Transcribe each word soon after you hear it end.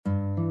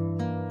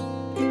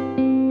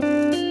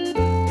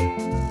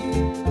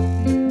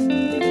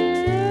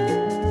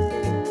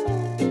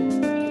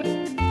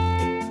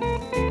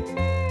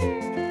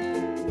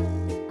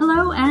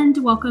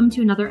welcome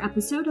to another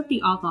episode of the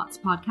Odd Lots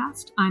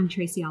podcast. I'm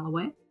Tracy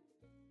Alloway.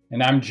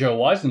 And I'm Joe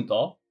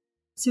Weisenthal.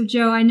 So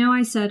Joe, I know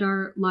I said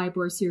our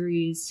LIBOR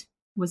series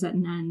was at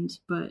an end,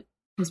 but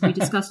as we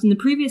discussed in the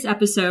previous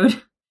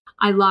episode,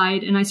 I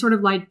lied, and I sort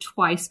of lied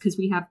twice because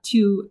we have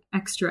 2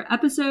 extra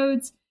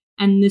episodes,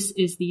 and this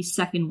is the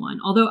second one.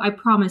 Although I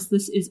promise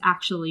this is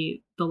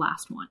actually the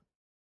last one.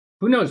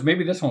 Who knows?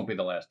 Maybe this won't be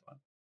the last one.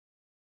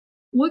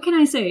 What can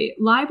I say?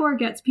 LIBOR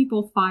gets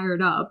people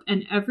fired up,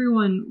 and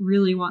everyone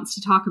really wants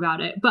to talk about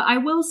it. But I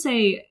will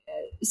say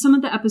some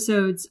of the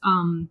episodes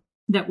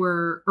that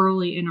were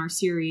early in our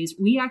series,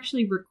 we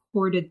actually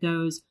recorded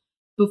those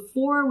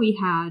before we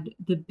had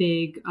the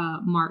big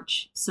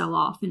March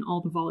sell-off and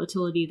all the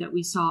volatility that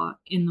we saw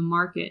in the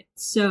market.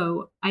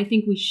 So I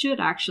think we should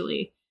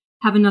actually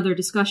have another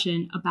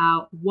discussion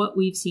about what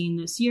we've seen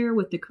this year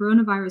with the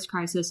coronavirus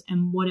crisis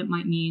and what it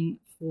might mean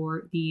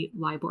for the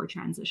LIBOR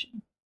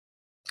transition.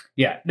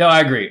 Yeah, no,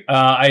 I agree.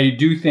 I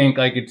do think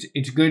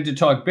it's good to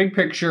talk big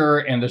picture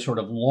and the sort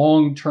of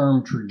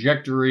long-term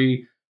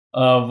trajectory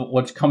of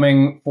what's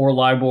coming for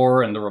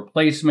LIBOR and the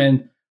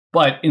replacement.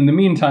 But in the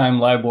meantime,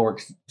 LIBOR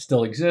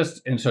still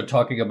exists. And so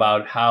talking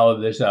about how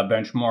this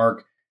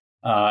benchmark,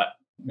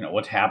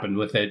 what's happened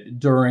with it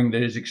during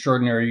these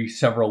extraordinary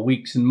several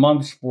weeks and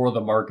months for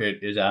the market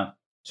is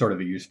sort of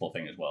a useful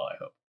thing as well, I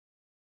hope.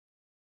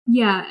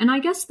 Yeah, and I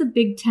guess the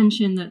big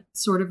tension that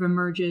sort of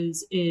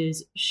emerges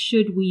is,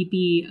 should we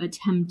be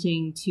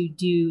attempting to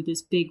do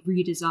this big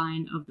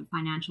redesign of the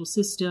financial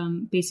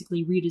system,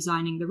 basically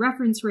redesigning the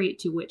reference rate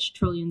to which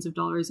trillions of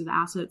dollars of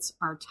assets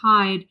are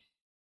tied,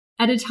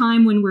 at a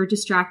time when we're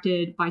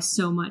distracted by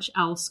so much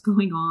else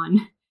going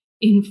on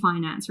in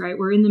finance, right?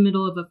 We're in the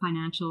middle of a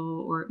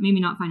financial, or maybe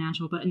not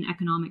financial, but an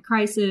economic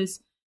crisis.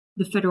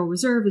 The Federal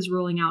Reserve is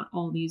rolling out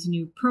all these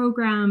new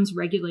programs.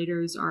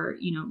 Regulators are,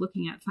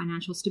 looking at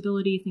financial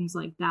stability, things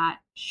like that.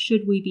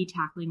 Should we be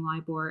tackling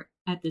LIBOR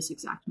at this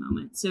exact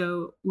moment?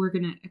 So we're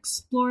going to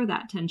explore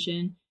that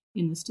tension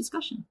in this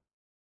discussion.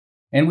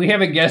 And we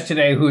have a guest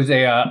today who's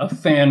a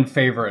fan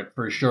favorite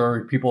for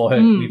sure.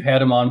 We've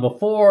had him on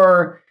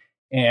before,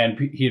 and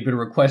he had been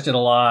requested a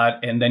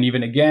lot. And then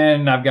even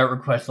again, I've got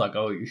requests like,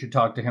 oh, you should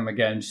talk to him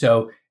again.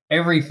 So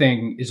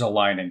everything is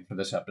aligning for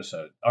this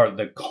episode, or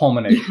the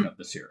culmination of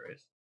the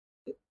series.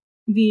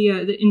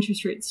 The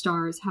interest rate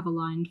stars have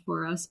aligned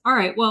for us. All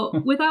right, well,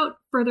 without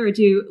further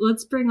ado,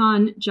 let's bring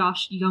on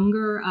Josh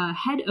Younger,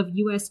 head of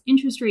U.S.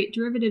 interest rate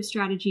derivative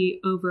strategy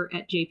over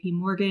at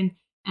JPMorgan.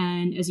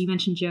 And as you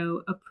mentioned,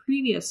 Joe, a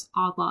previous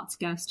Odd Lots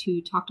guest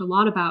who talked a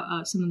lot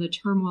about some of the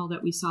turmoil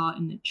that we saw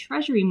in the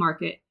Treasury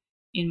market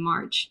in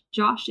March.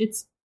 Josh,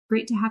 it's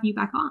great to have you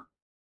back on.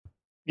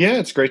 Yeah,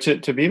 it's great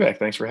to be back.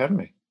 Thanks for having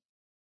me.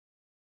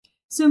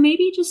 So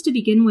maybe just to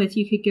begin with,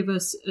 you could give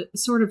us a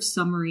sort of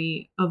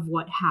summary of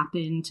what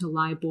happened to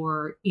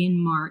LIBOR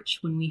in March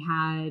when we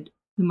had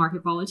the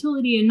market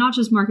volatility, and not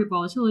just market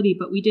volatility,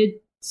 but we did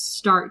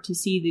start to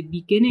see the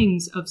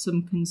beginnings of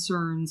some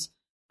concerns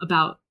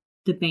about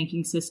the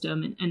banking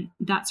system, and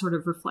that sort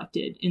of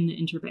reflected in the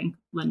interbank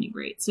lending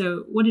rate.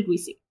 So what did we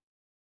see?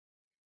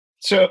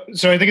 So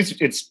I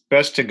think it's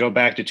best to go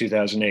back to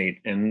 2008,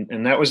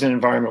 and that was an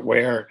environment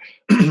where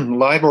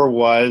LIBOR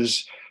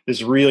was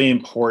this really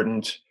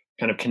important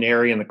kind of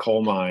canary in the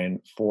coal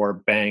mine for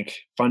bank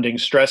funding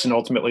stress and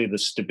ultimately the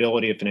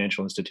stability of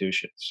financial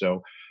institutions.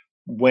 So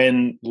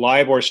when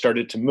LIBOR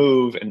started to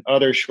move and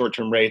other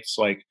short-term rates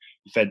like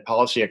Fed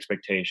policy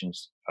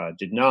expectations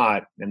did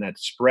not, and that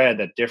spread,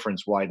 that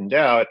difference widened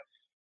out,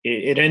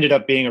 it ended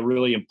up being a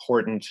really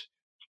important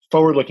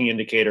forward-looking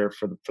indicator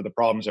for the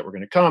problems that were going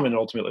to come, and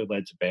ultimately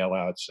led to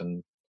bailouts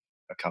and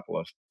a couple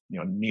of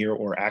near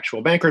or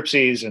actual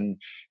bankruptcies, and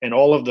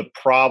all of the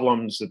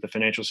problems that the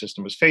financial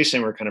system was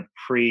facing were kind of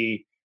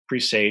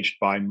presaged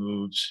by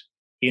moves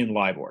in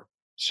LIBOR.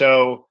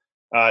 So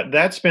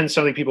that's been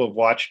something people have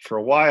watched for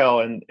a while,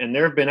 and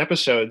there have been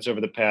episodes over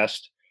the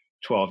past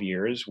 12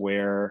 years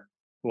where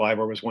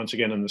LIBOR was once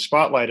again in the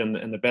spotlight,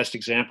 and the best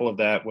example of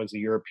that was the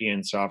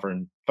European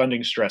sovereign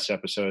funding stress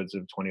episodes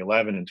of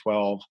 2011 and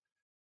 12,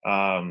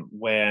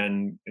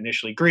 when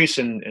initially Greece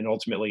and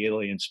ultimately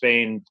Italy and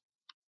Spain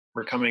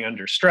were coming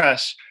under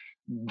stress.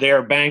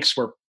 Their banks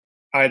were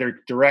either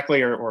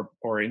directly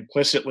or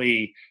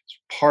implicitly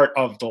part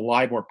of the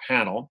LIBOR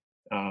panel,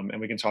 and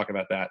we can talk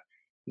about that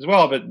as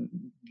well. But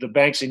the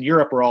banks in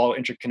Europe were all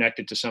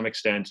interconnected to some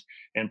extent,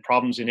 and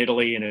problems in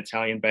Italy and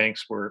Italian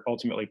banks were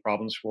ultimately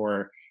problems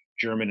for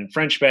German and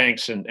French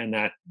banks, and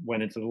that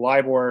went into the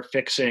LIBOR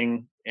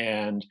fixing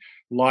and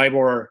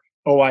LIBOR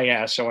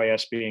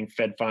OIS being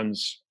Fed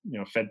funds,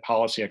 Fed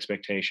policy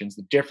expectations.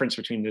 The difference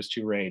between those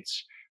two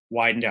rates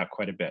widened out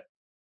quite a bit.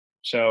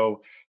 So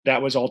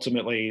that was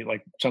ultimately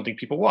like something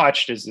people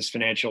watched as this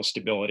financial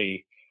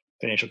stability,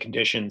 financial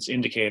conditions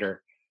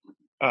indicator.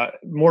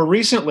 More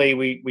recently,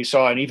 we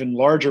saw an even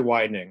larger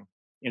widening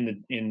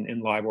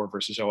in LIBOR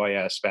versus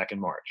OIS back in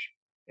March,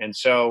 and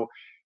so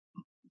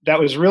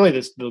that was really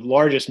the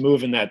largest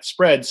move in that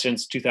spread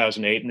since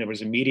 2008. And there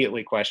was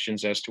immediately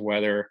questions as to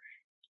whether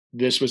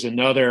this was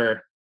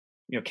another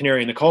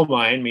canary in the coal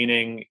mine,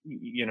 meaning,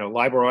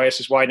 LIBOR OIS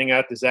is widening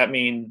out. Does that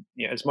mean,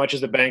 as much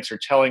as the banks are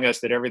telling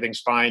us that everything's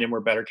fine and we're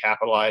better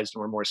capitalized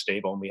and we're more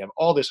stable and we have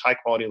all this high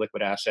quality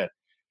liquid asset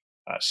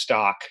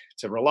stock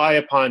to rely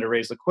upon to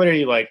raise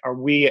liquidity, like, are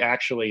we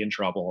actually in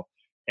trouble?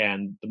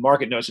 And the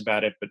market knows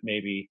about it, but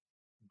maybe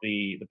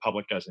the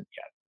public doesn't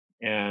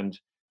yet. And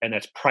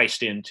that's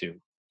priced into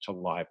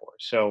LIBOR.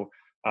 So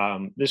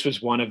this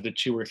was one of the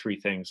two or three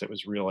things that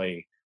was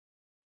really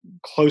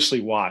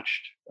closely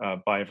watched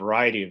by a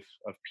variety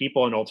of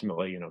people and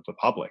ultimately, the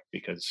public,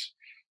 because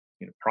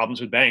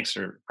problems with banks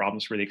are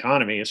problems for the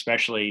economy,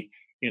 especially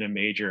in a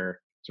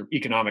major sort of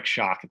economic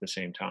shock at the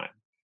same time.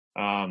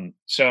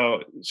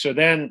 So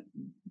then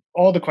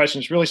all the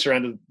questions really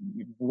surrounded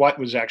what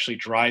was actually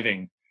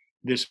driving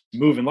this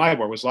move in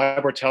LIBOR. Was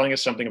LIBOR telling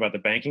us something about the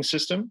banking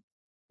system,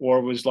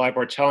 or was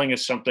LIBOR telling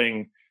us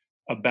something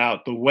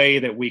about the way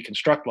that we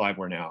construct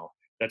LIBOR now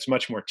that's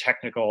much more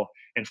technical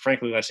and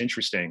frankly less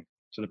interesting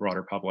to the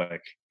broader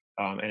public?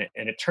 And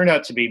it turned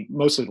out to be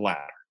mostly the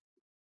latter.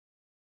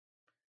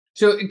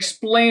 So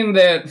explain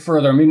that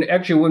further. I mean,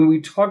 actually, when we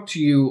talked to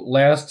you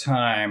last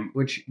time,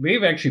 which may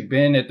have actually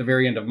been at the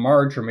very end of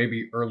March or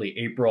maybe early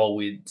April,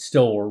 we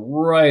still were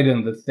right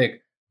in the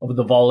thick of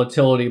the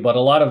volatility. But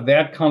a lot of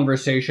that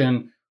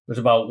conversation was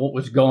about what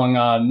was going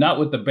on, not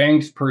with the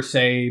banks per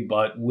se,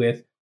 but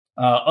with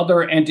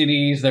other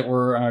entities that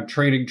were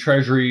trading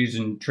treasuries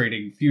and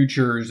trading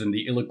futures and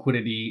the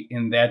illiquidity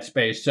in that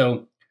space.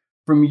 So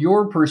from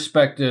your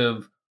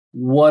perspective,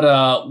 what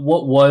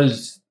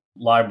was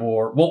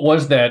LIBOR, what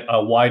was that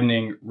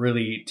widening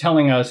really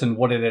telling us, and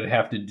what did it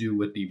have to do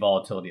with the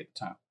volatility at the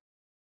time?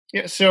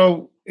 Yeah,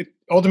 so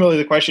ultimately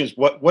the question is,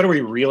 what are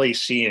we really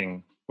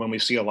seeing when we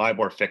see a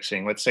LIBOR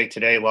fixing? Let's say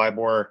today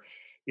LIBOR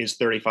is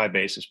 35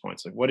 basis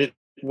points. Like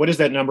what is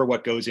that number?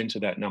 What goes into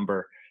that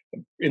number?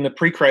 In the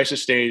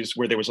pre-crisis days,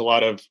 where there was a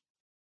lot of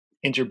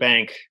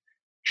interbank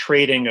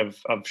trading of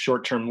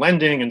short-term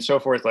lending and so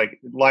forth, like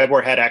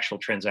LIBOR had actual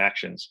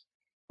transactions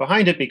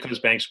behind it because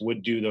banks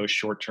would do those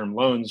short-term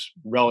loans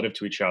relative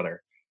to each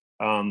other.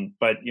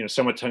 But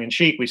somewhat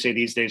tongue-in-cheek, we say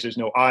these days there's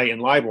no I in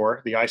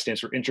LIBOR. The I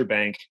stands for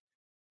interbank,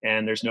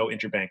 and there's no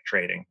interbank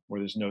trading, or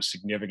there's no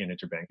significant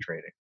interbank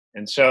trading.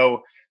 And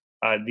so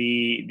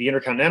the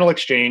Intercontinental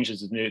Exchange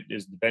is the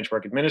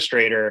benchmark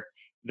administrator.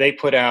 They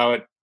put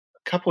out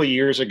a couple of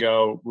years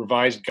ago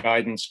revised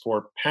guidance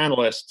for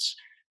panelists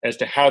as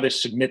to how to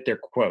submit their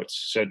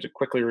quotes. So to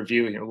quickly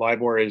review,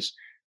 LIBOR is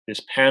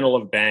this panel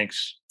of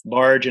banks,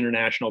 large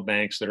international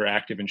banks that are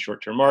active in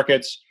short-term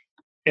markets.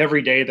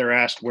 Every day they're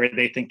asked where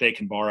they think they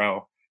can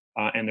borrow,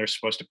 and they're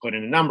supposed to put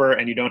in a number,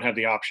 and you don't have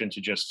the option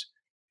to just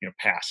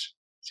pass.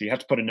 So you have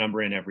to put a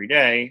number in every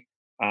day.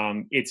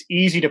 It's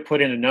easy to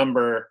put in a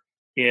number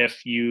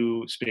if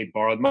you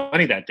borrowed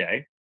money that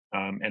day,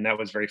 and that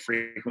was very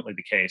frequently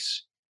the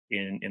case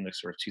in the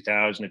sort of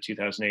 2000 to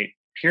 2008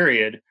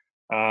 period,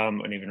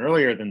 and even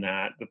earlier than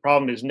that. The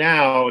problem is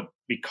now,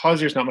 because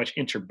there's not much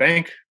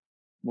interbank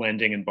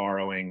lending and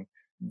borrowing,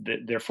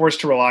 they're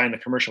forced to rely on the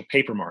commercial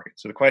paper market.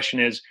 So the question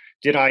is,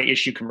 did I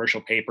issue commercial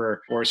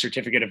paper or a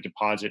certificate of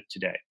deposit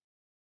today?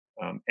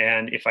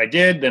 And if I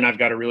did, then I've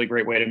got a really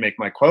great way to make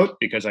my quote,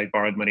 because I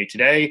borrowed money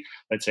today.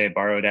 Let's say I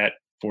borrowed at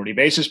 40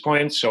 basis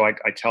points. So I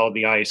tell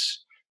the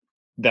ICE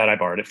that I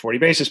borrowed at 40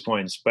 basis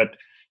points. But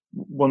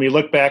when we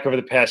look back over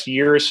the past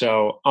year or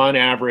so, on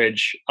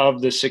average,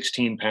 of the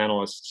 16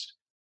 panelists,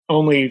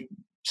 only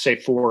say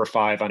 4 or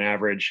 5 on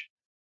average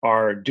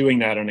are doing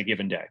that on a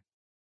given day.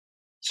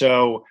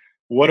 So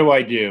what do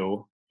I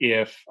do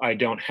if I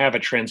don't have a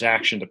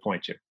transaction to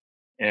point to?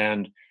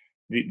 And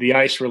the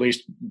ICE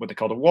released what they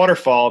called a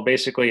waterfall,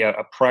 basically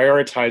a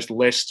prioritized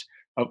list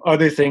of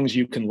other things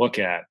you can look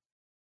at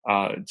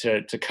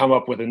to come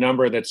up with a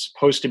number that's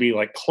supposed to be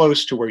like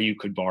close to where you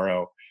could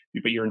borrow,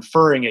 but you're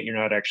inferring it, you're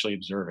not actually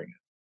observing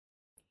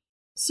it.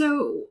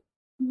 So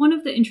one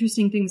of the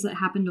interesting things that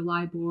happened to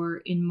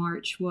LIBOR in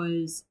March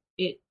was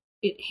it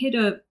hit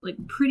a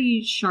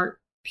pretty sharp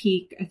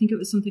peak. I think it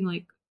was something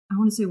like, I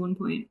want to say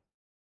 1.4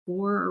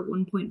 or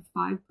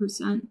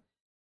 1.5%.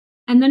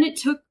 And then it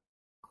took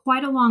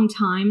quite a long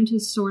time to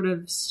sort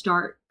of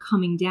start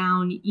coming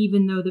down,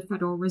 even though the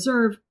Federal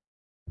Reserve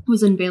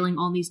was unveiling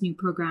all these new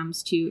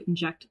programs to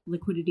inject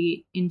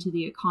liquidity into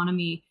the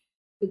economy.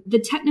 The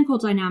technical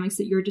dynamics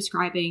that you're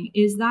describing,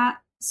 is that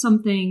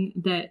something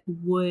that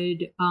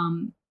would,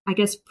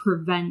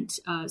 prevent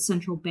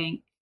central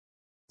bank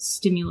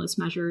stimulus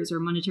measures or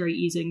monetary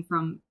easing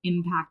from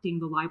impacting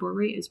the LIBOR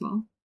rate as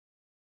well?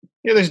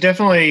 Yeah, there's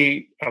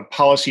definitely a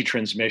policy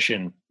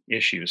transmission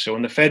issue. So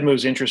when the Fed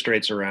moves interest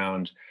rates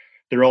around,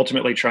 they're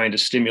ultimately trying to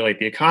stimulate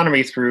the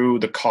economy through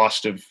the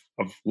cost of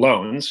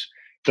loans.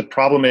 The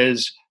problem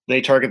is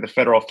they target the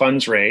federal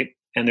funds rate,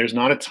 and there's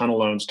not a ton of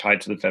loans tied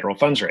to the federal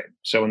funds rate.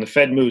 So when the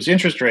Fed moves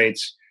interest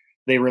rates,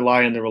 they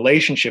rely on the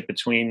relationship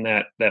between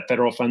that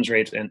federal funds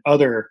rate and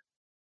other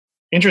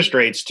interest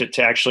rates to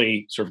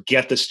actually sort of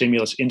get the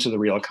stimulus into the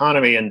real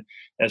economy. And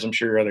as I'm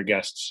sure your other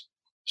guests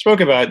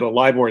spoke about, the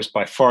LIBOR is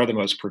by far the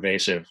most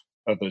pervasive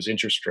of those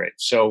interest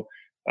rates. So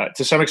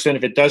to some extent,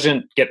 if it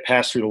doesn't get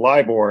passed through the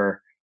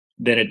LIBOR,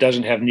 then it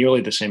doesn't have nearly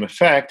the same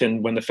effect.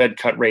 And when the Fed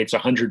cut rates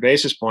 100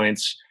 basis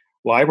points,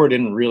 LIBOR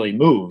didn't really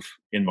move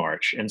in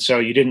March. And so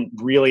you didn't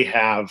really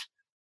have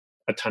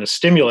a ton of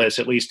stimulus,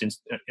 at least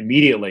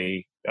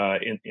immediately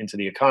into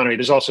the economy.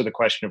 There's also the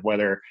question of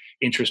whether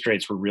interest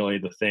rates were really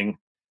the thing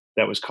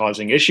that was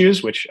causing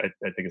issues, which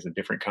I think is a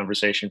different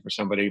conversation for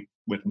somebody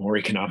with more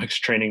economics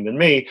training than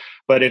me.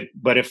 But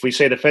if we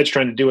say the Fed's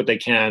trying to do what they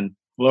can,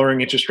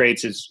 lowering interest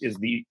rates is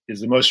the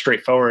most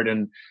straightforward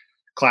and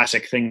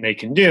classic thing they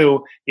can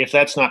do. If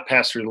that's not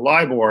passed through the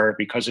LIBOR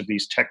because of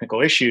these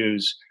technical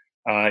issues,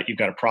 you've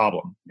got a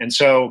problem. And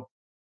so,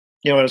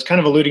 what I was kind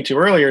of alluding to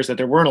earlier is that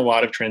there weren't a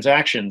lot of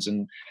transactions.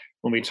 And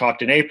when we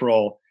talked in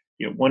April,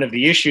 one of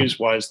the issues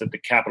was that the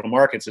capital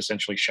markets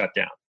essentially shut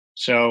down.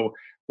 So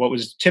what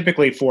was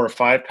typically 4 or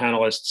 5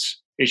 panelists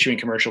issuing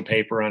commercial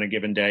paper on a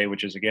given day,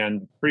 which is,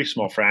 again, a pretty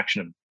small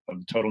fraction of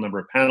the total number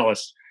of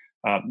panelists,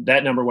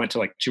 that number went to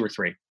like 2 or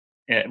 3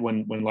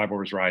 when LIBOR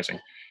was rising.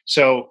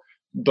 So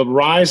the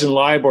rise in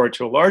LIBOR,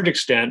 to a large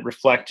extent,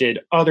 reflected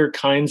other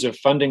kinds of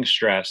funding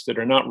stress that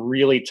are not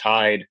really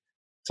tied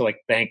to like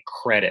bank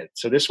credit.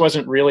 So this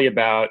wasn't really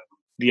about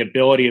the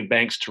ability of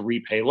banks to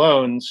repay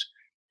loans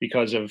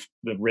because of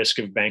the risk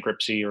of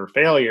bankruptcy or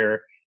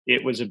failure.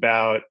 It was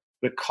about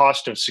the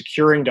cost of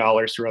securing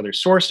dollars through other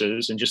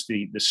sources and just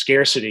the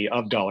scarcity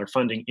of dollar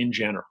funding in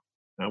general,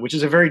 which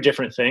is a very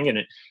different thing, and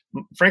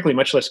frankly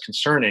much less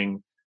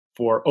concerning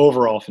for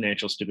overall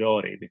financial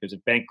stability, because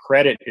if bank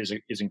credit is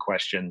in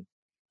question,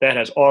 that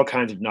has all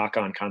kinds of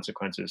knock-on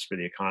consequences for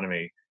the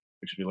economy,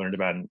 which we learned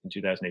about in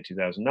 2008,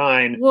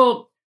 2009.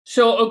 Well,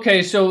 so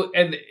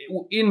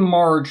in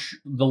March,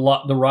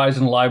 the rise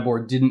in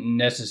LIBOR didn't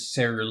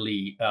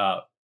necessarily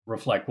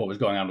reflect what was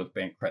going on with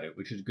bank credit,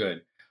 which is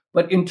good.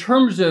 But in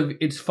terms of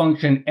its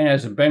function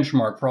as a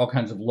benchmark for all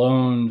kinds of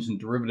loans and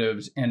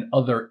derivatives and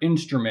other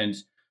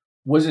instruments,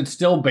 was it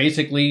still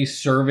basically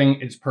serving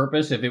its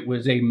purpose if it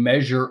was a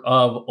measure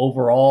of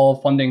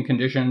overall funding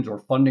conditions or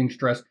funding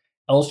stress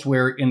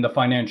elsewhere in the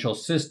financial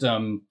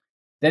system?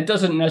 That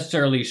doesn't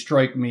necessarily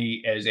strike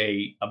me as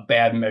a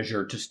bad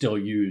measure to still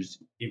use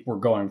if we're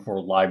going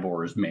for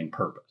LIBOR's main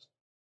purpose.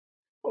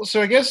 Well,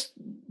 so I guess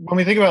when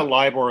we think about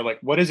LIBOR, like,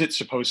 what is it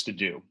supposed to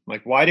do?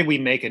 Like, why did we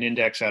make an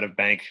index out of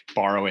bank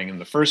borrowing in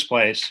the first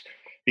place?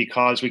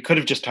 Because we could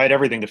have just tied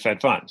everything to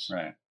Fed funds,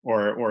 right,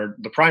 or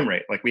the prime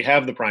rate. Like, we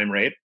have the prime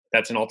rate.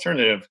 That's an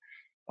alternative.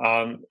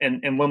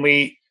 And when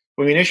we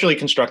initially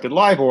constructed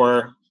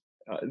LIBOR,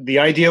 the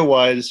idea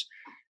was,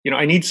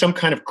 I need some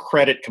kind of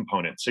credit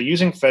component. So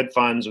using Fed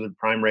funds or the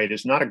prime rate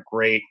is not a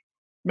great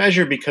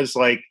measure because,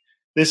 like,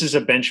 this is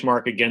a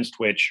benchmark against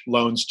which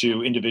loans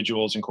to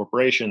individuals and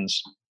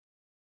corporations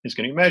is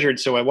getting measured.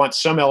 So I want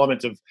some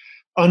element of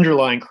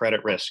underlying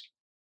credit risk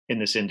in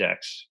this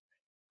index.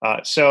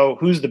 So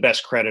who's the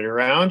best credit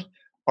around?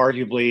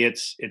 Arguably,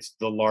 it's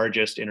the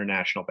largest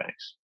international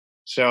banks.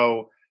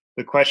 So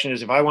the question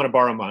is, if I want to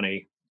borrow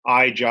money,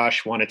 I,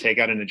 Josh, want to take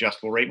out an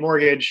adjustable rate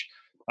mortgage.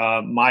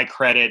 My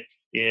credit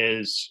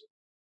is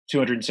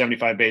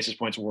 275 basis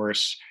points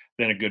worse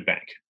than a good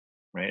bank,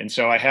 right? And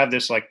so I have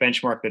this like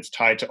benchmark that's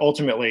tied to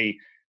ultimately,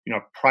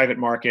 private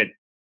market,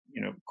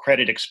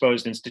 credit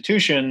exposed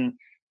institution,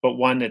 but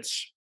one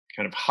that's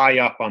kind of high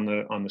up on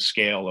the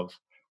scale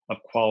of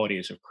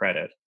qualities of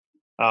credit.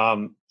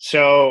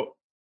 So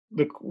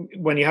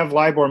when you have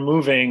LIBOR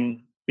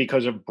moving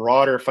because of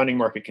broader funding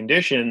market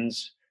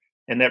conditions,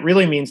 and that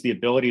really means the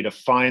ability to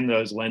find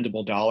those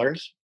lendable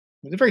dollars.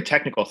 It's a very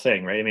technical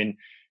thing, right? I mean,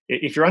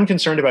 if you're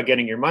unconcerned about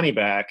getting your money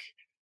back,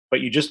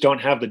 but you just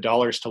don't have the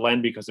dollars to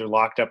lend because they're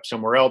locked up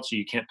somewhere else, so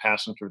you can't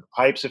pass them through the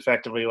pipes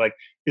effectively, like,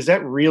 is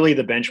that really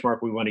the benchmark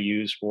we want to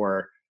use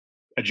for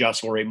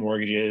adjustable rate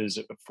mortgages,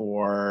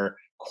 for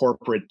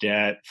corporate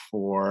debt,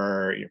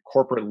 for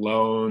corporate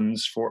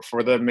loans,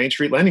 for the Main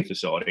Street lending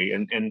facility?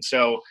 And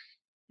so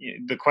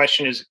the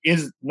question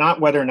is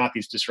not whether or not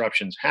these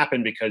disruptions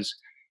happen, because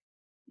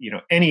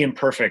any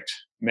imperfect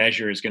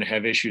measure is going to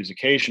have issues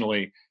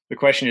occasionally. The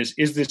question is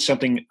this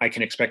something I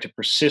can expect to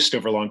persist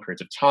over long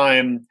periods of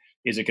time?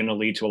 Is it going to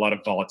lead to a lot of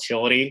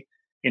volatility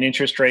in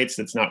interest rates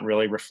that's not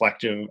really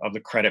reflective of the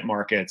credit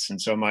markets?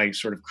 And so am I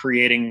sort of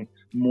creating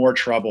more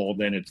trouble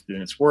than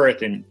it's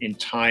worth in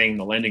tying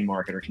the lending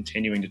market, or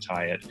continuing to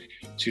tie it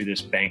to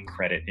this bank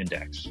credit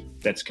index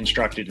that's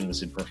constructed in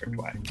this imperfect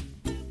way?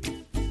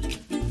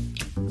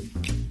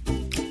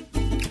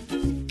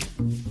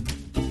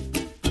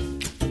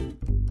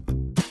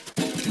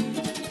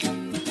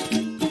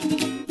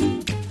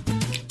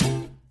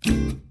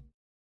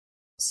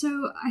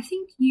 So I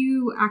think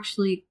you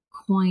actually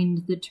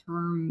coined the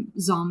term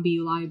zombie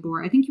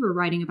LIBOR. I think you were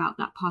writing about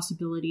that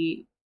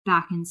possibility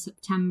back in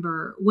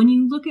September. When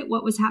you look at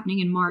what was happening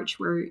in March,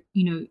 where,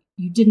 you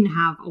didn't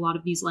have a lot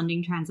of these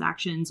lending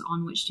transactions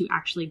on which to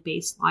actually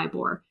base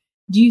LIBOR,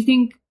 do you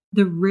think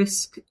the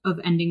risk of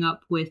ending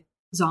up with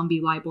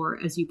zombie LIBOR,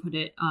 as you put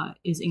it,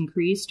 is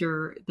increased,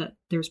 or that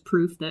there's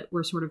proof that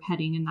we're sort of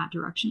heading in that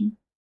direction?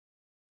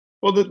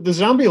 Well, the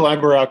zombie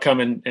LIBOR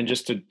outcome, and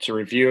just to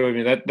review, I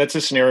mean, that's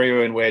a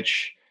scenario in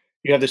which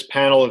you have this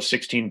panel of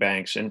 16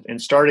 banks,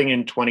 and starting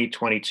in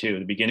 2022,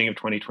 the beginning of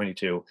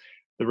 2022,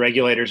 the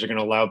regulators are going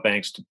to allow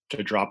banks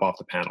to drop off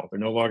the panel. They're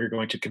no longer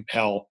going to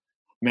compel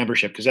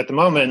membership, because at the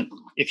moment,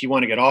 if you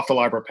want to get off the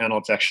LIBOR panel,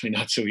 it's actually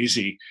not so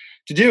easy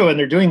to do, and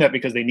they're doing that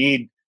because they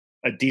need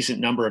a decent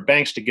number of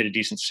banks to get a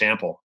decent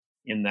sample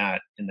in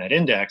that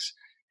index.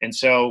 And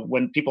so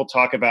when people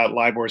talk about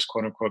LIBOR's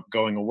quote unquote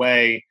going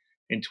away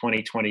in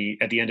 2020,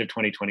 at the end of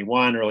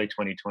 2021, early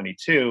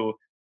 2022,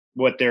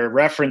 what they're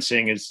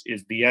referencing is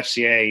the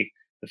FCA,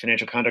 the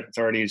Financial Conduct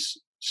Authority's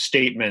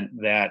statement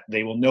that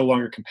they will no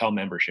longer compel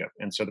membership.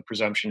 And so the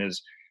presumption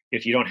is,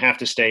 if you don't have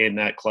to stay in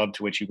that club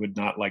to which you would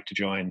not like to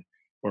join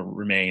or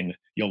remain,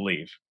 you'll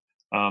leave.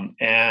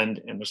 And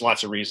there's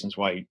lots of reasons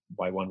why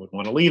one would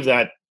want to leave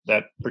that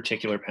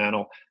particular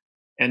panel.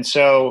 And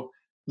so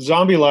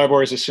zombie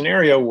LIBOR is a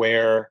scenario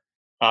where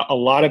a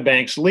lot of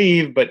banks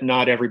leave, but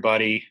not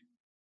everybody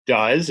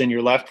does, and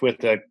you're left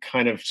with a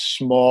kind of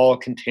small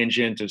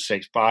contingent of,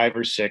 say, 5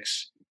 or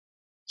 6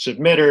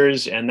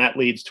 submitters, and that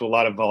leads to a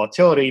lot of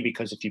volatility,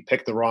 because if you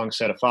pick the wrong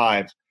set of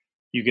 5,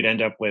 you could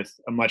end up with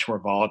a much more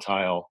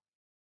volatile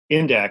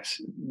index.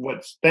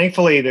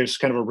 Thankfully, there's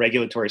kind of a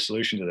regulatory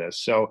solution to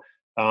this. So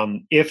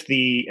if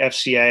the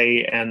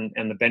FCA and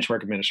the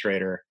benchmark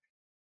administrator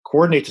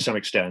coordinate to some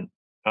extent,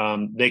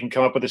 they can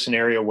come up with a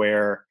scenario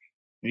where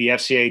the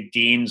FCA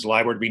deems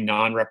LIBOR to be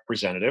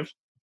non-representative,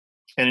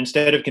 and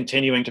instead of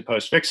continuing to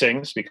post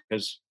fixings,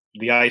 because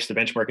the ICE, the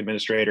benchmark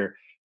administrator,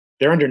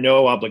 they're under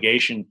no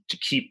obligation to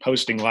keep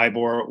posting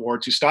LIBOR or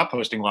to stop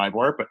posting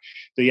LIBOR, but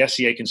the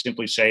FCA can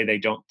simply say they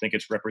don't think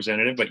it's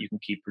representative, but you can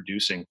keep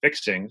producing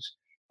fixings.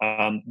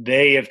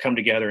 They have come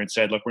together and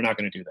said, look, we're not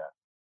going to do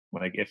that.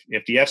 Like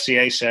if the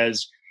FCA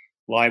says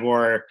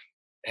LIBOR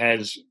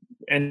has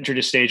entered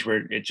a stage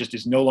where it just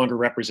is no longer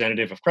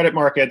representative of credit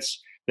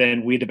markets,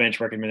 then we, the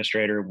benchmark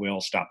administrator, will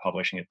stop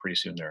publishing it pretty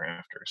soon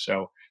thereafter.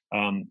 So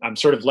I'm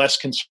sort of less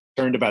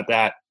concerned about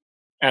that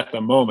at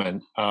the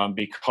moment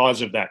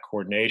because of that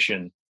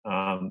coordination.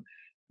 And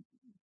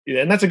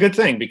that's a good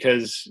thing,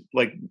 because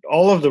like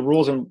all of the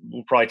rules, and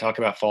we'll probably talk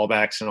about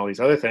fallbacks and all these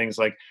other things,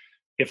 like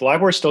if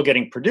LIBOR is still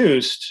getting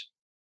produced,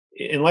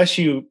 unless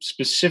you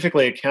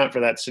specifically account for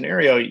that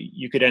scenario,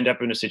 you could end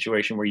up in a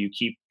situation where you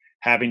keep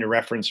having to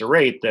reference a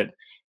rate that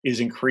is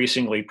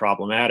increasingly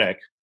problematic.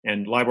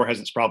 And LIBOR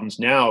has its problems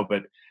now,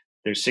 but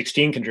there's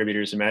 16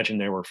 contributors. Imagine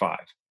there were 5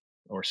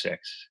 or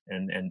 6,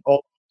 and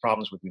all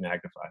problems would be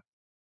magnified.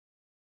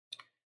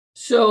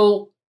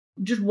 So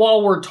just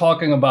while we're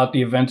talking about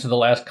the events of the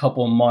last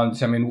couple of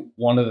months, I mean,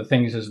 one of the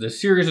things as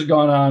this series has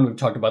gone on, we've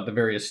talked about the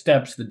various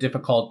steps, the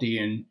difficulty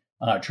in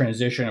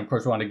transition. Of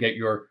course, we want to get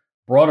your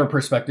broader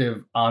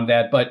perspective on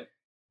that. But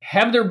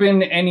have there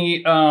been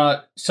any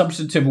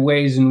substantive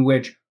ways in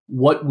which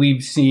what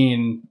we've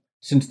seen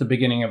since the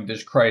beginning of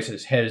this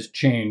crisis has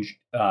changed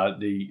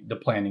the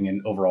planning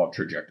and overall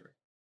trajectory?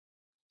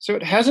 So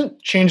it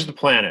hasn't changed the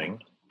planning.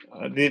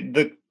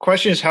 The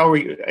question is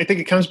I think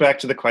it comes back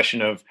to the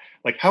question of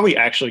like, how are we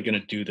actually going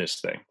to do this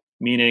thing?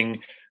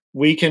 Meaning,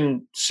 we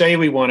can say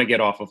we want to get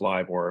off of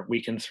LIBOR,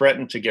 we can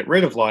threaten to get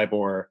rid of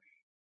LIBOR,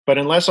 but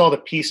unless all the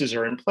pieces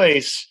are in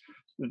place,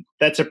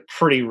 that's a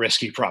pretty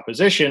risky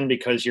proposition,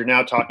 because you're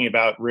now talking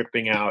about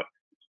ripping out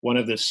one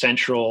of the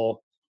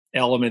central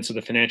elements of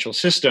the financial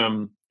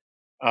system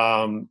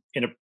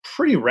in a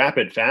pretty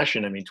rapid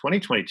fashion. I mean,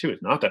 2022 is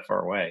not that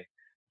far away.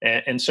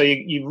 And so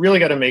you really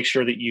got to make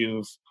sure that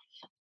you've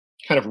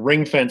kind of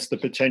ring fence the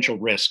potential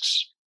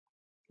risks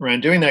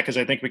around doing that, because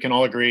I think we can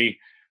all agree,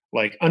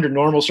 like under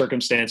normal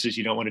circumstances,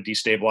 you don't want to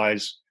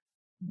destabilize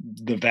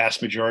the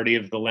vast majority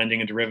of the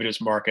lending and derivatives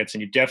markets,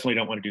 and you definitely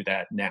don't want to do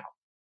that now.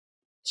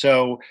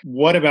 So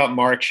what about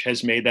March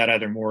has made that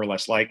either more or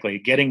less likely,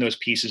 getting those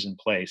pieces in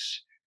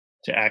place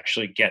to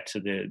actually get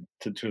to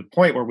the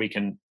point where we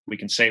can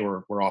say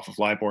we're off of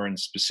LIBOR and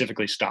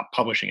specifically stop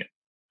publishing it.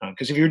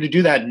 Because if you were to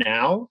do that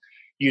now,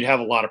 you'd have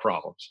a lot of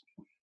problems.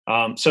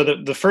 So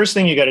the first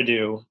thing you got to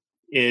do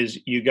is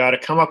you got to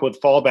come up with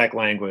fallback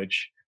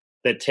language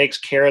that takes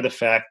care of the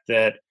fact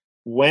that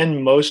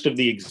when most of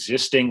the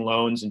existing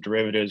loans and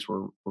derivatives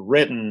were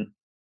written,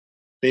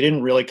 they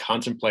didn't really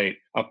contemplate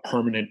a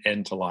permanent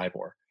end to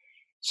LIBOR.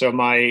 So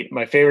my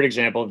favorite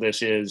example of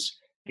this is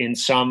in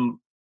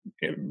some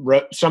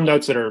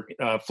notes that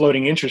are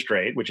floating interest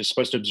rate, which is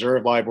supposed to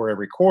observe LIBOR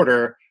every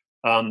quarter.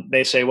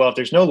 They say, well, if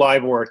there's no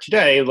LIBOR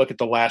today, look at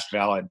the last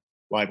valid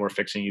LIBOR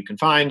fixing you can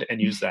find and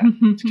use that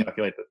to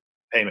calculate the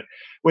payment,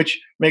 which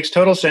makes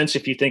total sense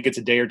if you think it's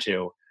a day or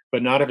two,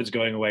 but not if it's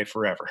going away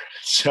forever.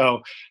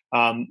 So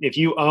if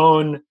you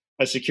own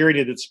a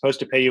security that's supposed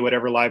to pay you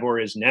whatever LIBOR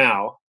is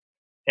now,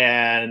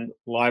 and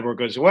LIBOR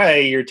goes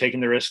away, you're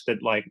taking the risk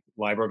that like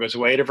LIBOR goes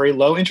away at a very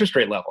low interest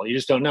rate level. You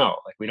just don't know.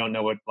 Like we don't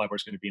know what LIBOR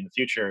is going to be in the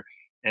future.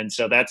 And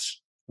so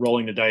that's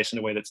rolling the dice in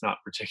a way that's not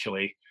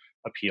particularly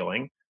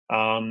appealing.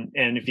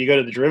 And if you go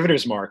to the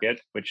derivatives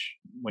market, which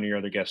one of your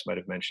other guests might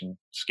have mentioned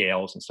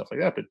scales and stuff like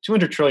that, but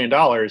 $200 trillion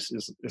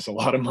is a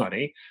lot of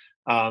money.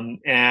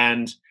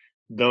 And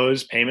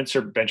those payments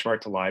are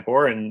benchmarked to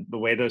LIBOR. And the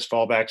way those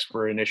fallbacks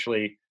were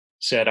initially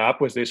set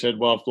up was they said,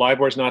 well, if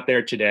LIBOR's not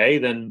there today,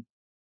 then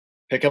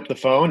pick up the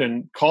phone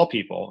and call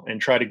people and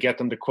try to get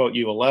them to quote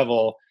you a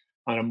level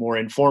on a more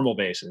informal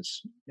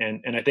basis.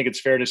 And I think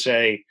it's fair to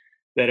say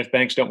that if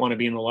banks don't want to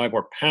be in the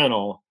LIBOR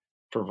panel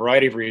for a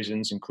variety of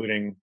reasons,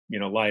 including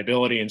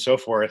liability and so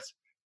forth,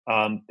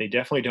 they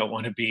definitely don't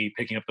want to be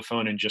picking up the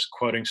phone and just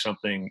quoting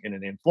something in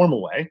an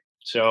informal way.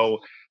 So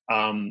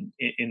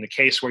in the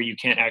case where you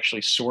can't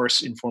actually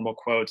source informal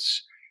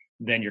quotes,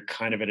 then you're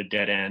kind of at a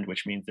dead end,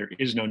 which means there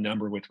is no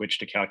number with which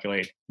to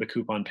calculate the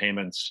coupon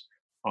payments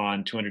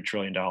on $200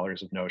 trillion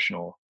of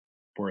notional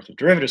worth of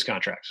derivatives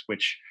contracts,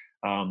 which,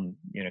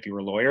 if you were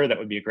a lawyer, that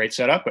would be a great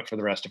setup. But for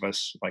the rest of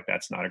us,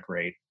 that's not a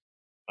great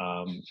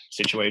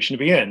situation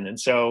to be in. And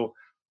so,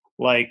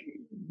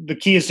 the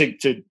key is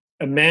to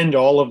amend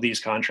all of these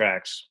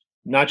contracts,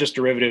 not just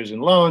derivatives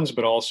and loans,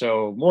 but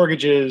also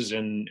mortgages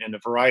and a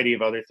variety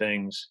of other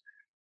things,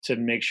 to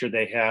make sure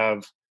they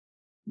have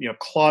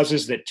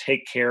clauses that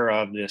take care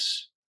of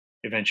this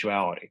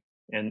eventuality.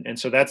 And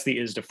so that's the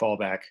ISDA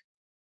fallback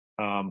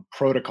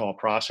protocol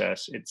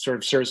process. It sort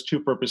of serves two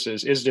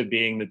purposes. ISDA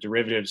being the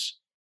derivatives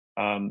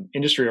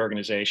industry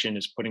organization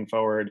is putting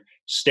forward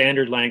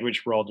standard language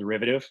for all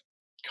derivative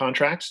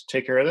contracts to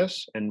take care of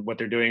this. And what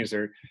they're doing is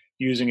they're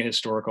using a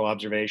historical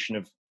observation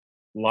of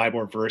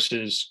LIBOR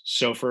versus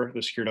SOFR,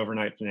 the secured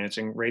overnight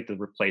financing rate, the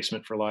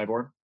replacement for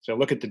LIBOR. So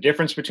look at the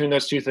difference between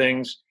those two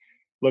things,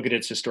 look at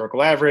its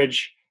historical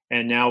average,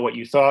 and now what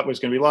you thought was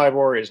going to be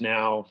LIBOR is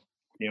now,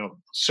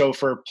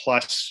 SOFR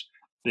plus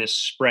this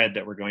spread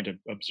that we're going to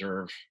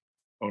observe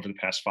over the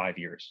past 5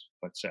 years,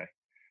 let's say.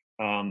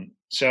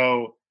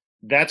 So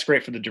that's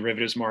great for the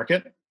derivatives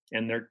market,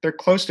 and they're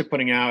close to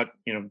putting out,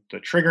 the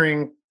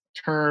triggering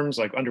terms,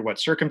 like under what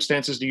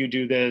circumstances do you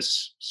do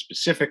this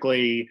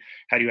specifically,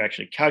 how do you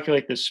actually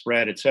calculate this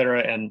spread, et cetera,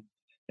 and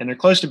they're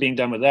close to being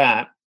done with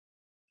that.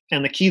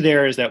 And the key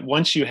there is that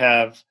once you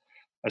have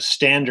a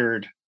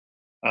standard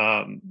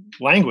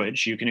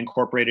language, you can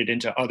incorporate it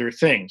into other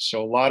things.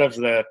 So a lot of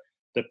the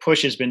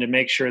push has been to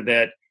make sure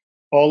that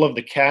all of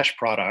the cash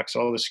products,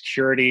 all of the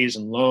securities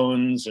and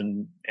loans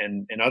and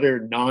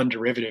other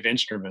non-derivative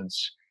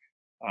instruments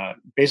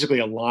basically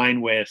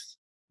align with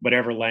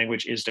whatever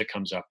language ISDA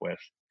comes up with,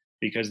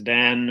 because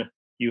then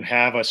you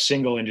have a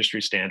single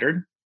industry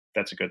standard.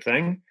 That's a good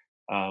thing,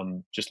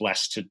 just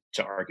less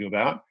to argue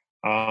about.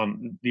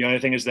 The other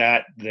thing is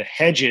that the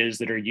hedges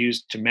that are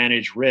used to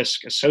manage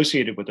risk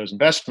associated with those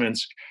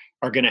investments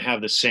are going to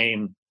have the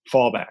same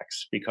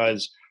fallbacks,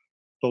 because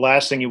the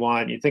last thing you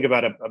want, you think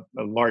about a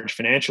large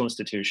financial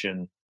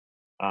institution,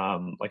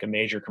 like a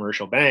major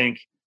commercial bank,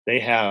 they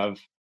have,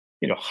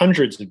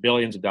 hundreds of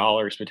billions of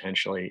dollars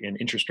potentially in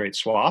interest rate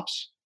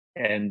swaps.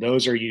 And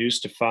those are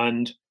used to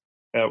fund,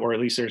 or at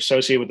least they're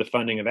associated with the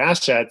funding of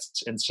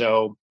assets. And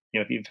so,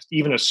 if you've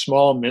even a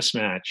small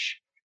mismatch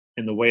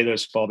in the way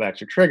those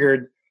fallbacks are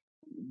triggered,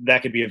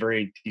 that could be a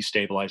very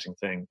destabilizing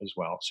thing as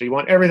well. So you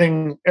want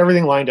everything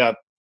lined up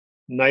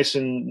nice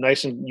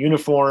and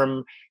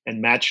uniform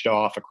and matched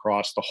off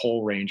across the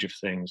whole range of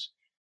things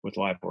with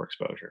LIBOR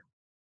exposure.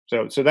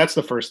 So that's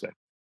the first thing.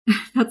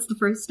 That's the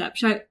first step.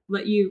 Should I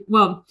let you?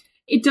 Well,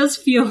 it does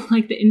feel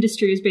like the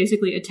industry is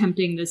basically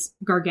attempting this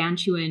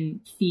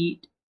gargantuan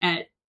feat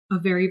at a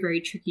very,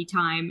 very tricky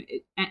time.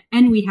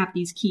 And we have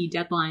these key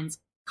deadlines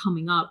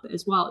coming up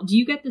as well. Do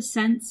you get the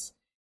sense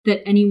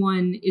that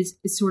anyone is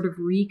sort of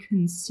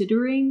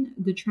reconsidering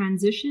the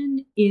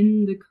transition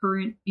in the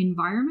current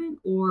environment,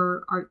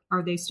 or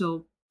are they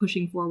still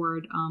pushing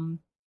forward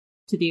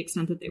to the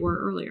extent that they were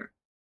earlier?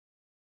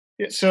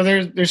 Yeah, so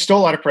there's still a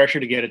lot of pressure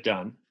to get it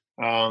done.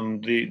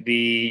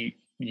 The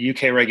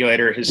UK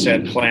regulator has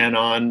said plan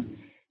on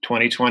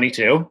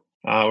 2022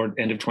 or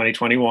end of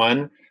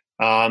 2021.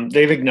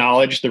 They've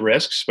acknowledged the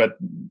risks, but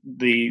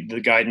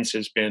the guidance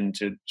has been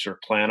to sort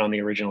of plan on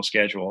the original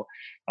schedule.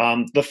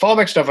 The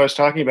fallback stuff I was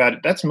talking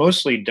about, that's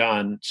mostly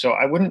done. So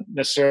I wouldn't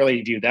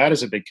necessarily view that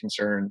as a big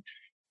concern.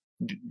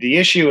 The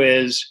issue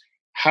is,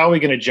 how are we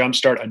going to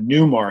jumpstart a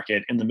new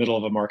market in the middle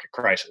of a market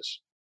crisis?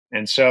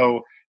 And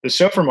so the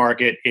SOFR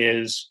market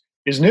is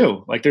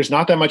new. Like, there's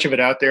not that much of it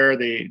out there.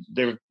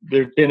 There've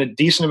been a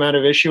decent amount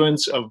of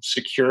issuance of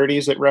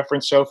securities that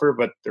reference SOFR,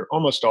 but they're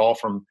almost all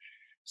from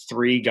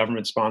 3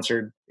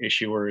 government-sponsored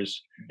issuers.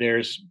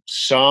 There's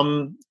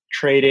some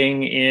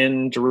trading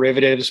in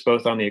derivatives,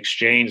 both on the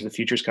exchange, the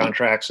futures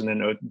contracts, and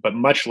then, but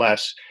much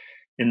less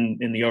in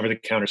the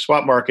over-the-counter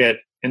swap market.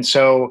 And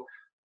so,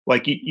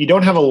 you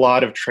don't have a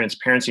lot of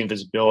transparency and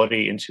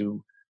visibility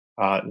into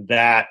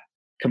that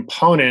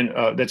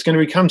component that's going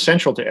to become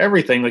central to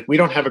everything. We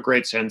don't have a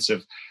great sense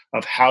of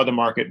how the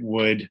market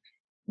would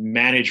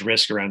manage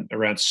risk around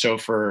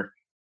SOFR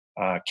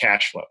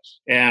cash flows.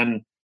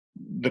 And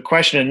the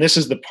question, and this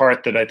is the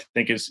part that I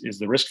think is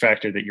the risk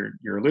factor that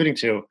you're alluding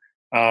to,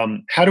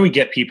 how do we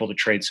get people to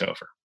trade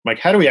SOFR?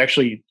 How do we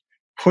actually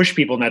push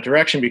people in that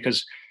direction?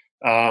 Because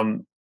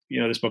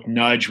this book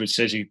Nudge, which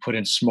says you put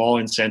in small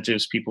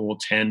incentives, people will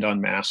tend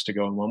en masse to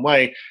go in one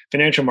way.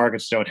 Financial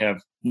markets don't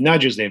have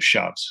nudges; they have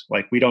shoves.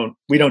 We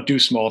don't do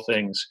small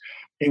things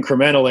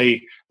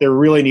incrementally, there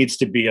really needs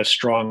to be a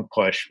strong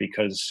push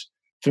because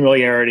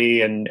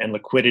familiarity and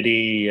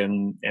liquidity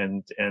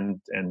and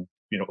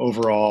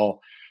overall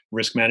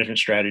risk management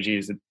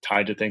strategies that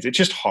tied to things. It's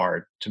just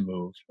hard to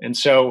move, and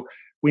so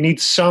we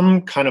need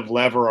some kind of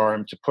lever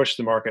arm to push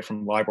the market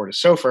from LIBOR to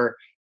SOFR.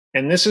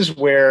 And this is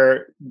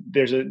where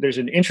there's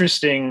an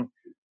interesting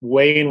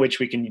way in which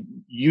we can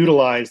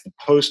utilize the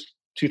post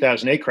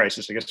 2008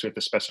 crisis. I guess we have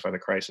to specify the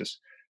crisis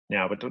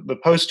now, but the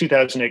post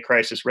 2008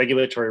 crisis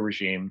regulatory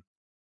regime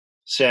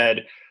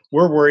said,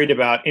 we're worried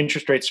about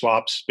interest rate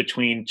swaps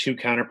between two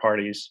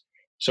counterparties.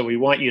 So we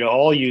want you to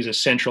all use a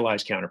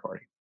centralized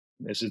counterparty.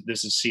 This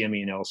is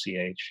CME and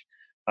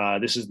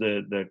LCH. This is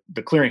the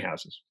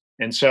clearinghouses.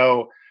 And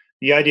so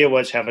the idea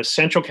was have a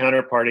central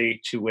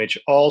counterparty to which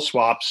all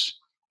swaps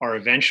are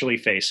eventually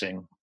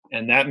facing.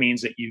 And that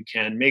means that you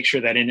can make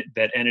sure that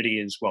that entity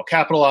is well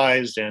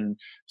capitalized and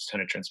there's a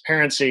ton of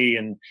transparency.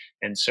 And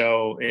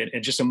so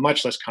it's just a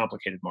much less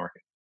complicated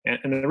market.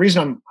 And the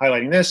reason I'm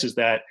highlighting this is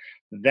that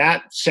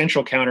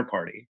central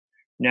counterparty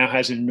now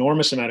has an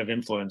enormous amount of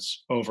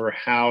influence over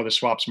how the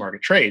swaps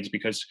market trades,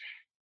 because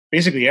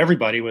basically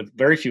everybody, with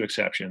very few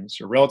exceptions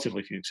or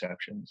relatively few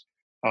exceptions,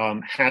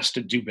 has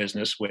to do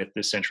business with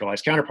the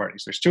centralized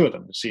counterparties. There's two of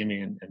them, the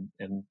CME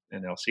and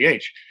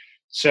LCH.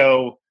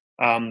 So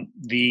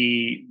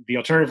the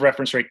Alternative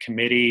Reference Rate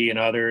Committee and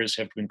others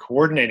have been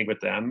coordinating with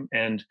them,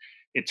 and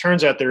it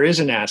turns out there is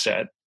an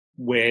asset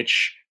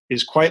which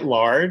is quite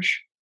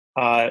large,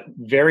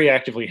 very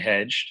actively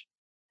hedged,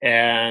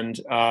 and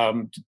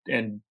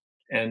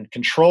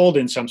controlled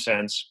in some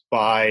sense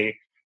by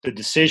the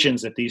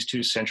decisions that these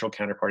two central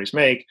counterparties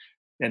make,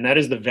 and that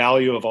is the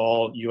value of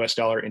all US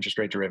dollar interest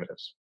rate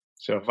derivatives.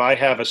 So if I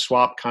have a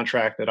swap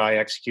contract that I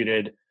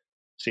executed,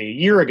 say, a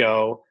year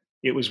ago,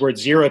 it was worth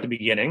zero at the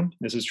beginning.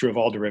 This is true of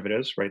all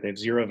derivatives, right? They have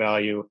zero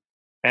value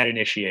at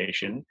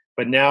initiation,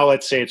 but now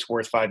let's say it's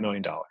worth $5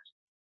 million.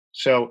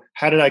 So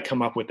how did I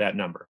come up with that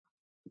number?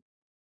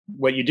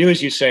 What you do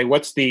is you say,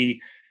 what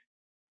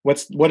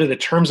are the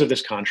terms of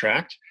this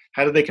contract?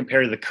 How do they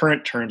compare to the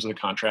current terms of the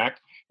contract?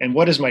 And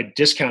what is my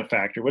discount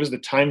factor? What is the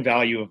time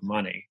value of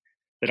money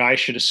that I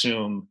should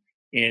assume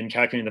in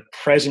calculating the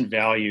present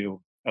value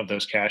of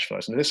those cash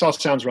flows? And this all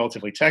sounds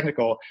relatively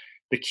technical.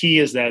 The key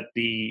is that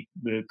the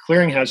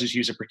clearinghouses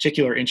use a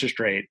particular interest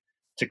rate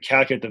to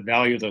calculate the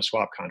value of those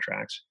swap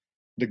contracts.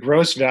 The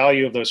gross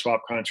value of those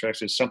swap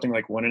contracts is something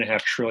like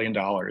 $1.5 trillion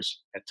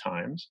at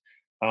times.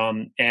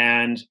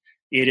 And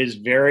it is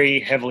very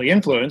heavily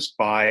influenced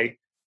by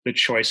the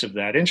choice of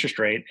that interest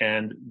rate.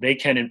 And they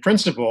can, in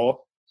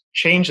principle,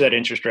 change that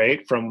interest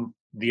rate from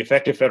the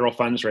effective federal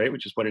funds rate,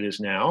 which is what it is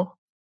now,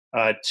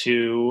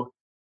 to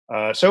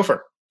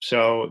SOFR.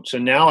 So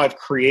now I've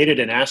created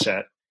an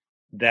asset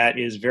that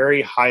is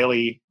very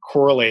highly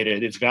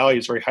correlated. Its value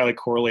is very highly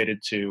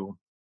correlated to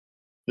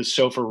the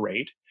SOFR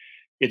rate.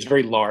 It's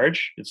very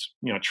large. It's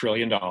 $1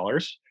 trillion.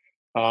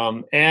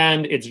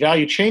 And its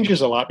value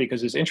changes a lot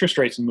because as interest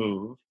rates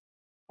move,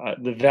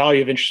 the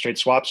value of interest rate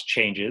swaps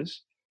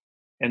changes.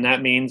 And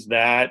that means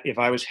that if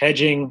I was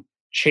hedging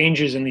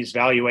changes in these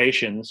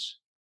valuations,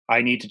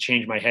 I need to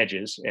change my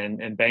hedges,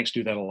 and banks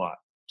do that a lot.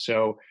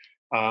 So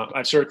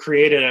I've sort of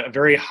created a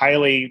very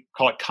highly,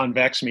 call it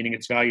convex, meaning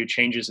its value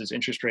changes as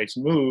interest rates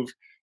move,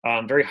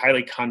 very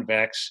highly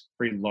convex,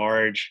 very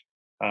large,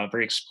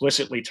 very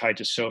explicitly tied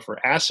to SOFR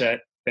asset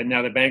that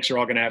now the banks are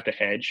all going to have to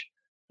hedge.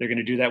 They're going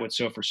to do that with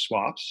SOFR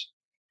swaps.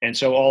 And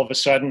so all of a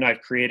sudden,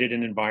 I've created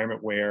an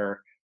environment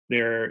where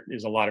there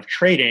is a lot of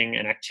trading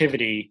and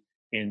activity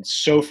in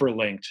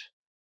SOFR-linked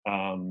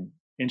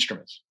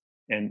instruments.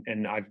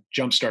 And I've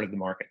jump-started the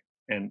market.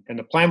 And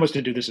the plan was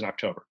to do this in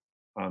October.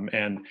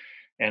 And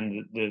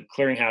the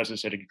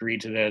clearinghouses had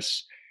agreed to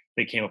this.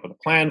 They came up with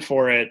a plan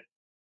for it.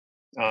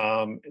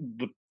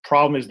 The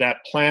problem is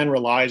that plan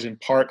relies in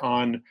part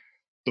on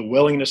the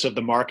willingness of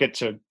the market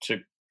to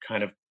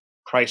kind of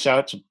price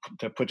out,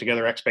 to put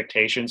together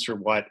expectations for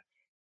what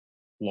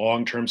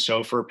long-term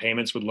SOFR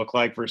payments would look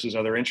like versus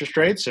other interest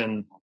rates.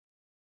 And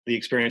the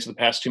experience of the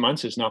past 2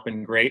 months has not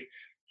been great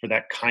for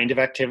that kind of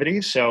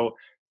activity. So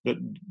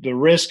the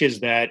risk is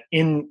that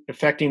in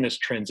affecting this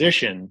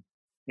transition,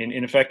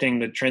 in affecting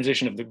the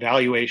transition of the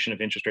valuation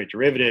of interest rate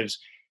derivatives,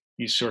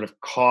 you sort of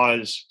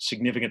cause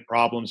significant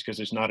problems because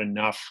there's not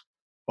enough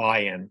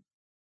buy-in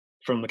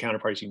from the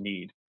counterparties you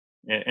need.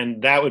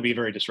 And that would be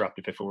very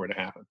disruptive if it were to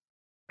happen.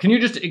 Can you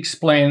just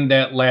explain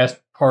that last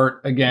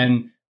part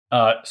again,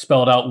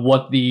 spelled out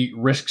what the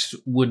risks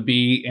would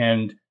be?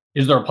 And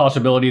is there a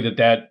possibility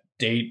that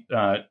date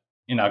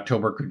in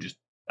October could just,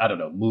 I don't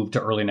know, move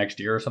to early next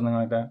year or something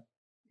like that?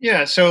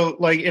 Yeah. So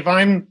like if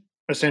I'm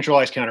a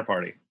centralized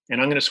counterparty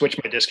and I'm going to switch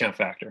my discount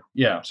factor.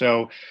 Yeah.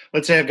 So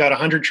let's say I've got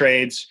 100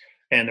 trades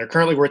and they're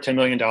currently worth $10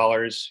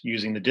 million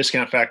using the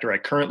discount factor I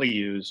currently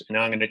use. And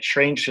now I'm going to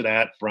change to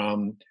that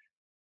from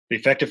the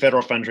effective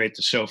federal funds rate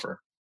to SOFR.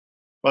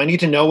 Well, I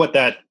need to know what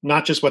that,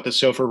 not just what the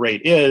SOFR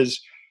rate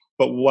is,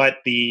 but what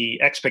the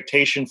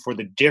expectation for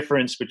the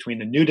difference between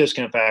the new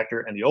discount factor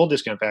and the old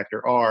discount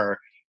factor are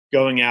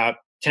going out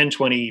 10,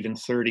 20, even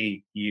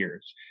 30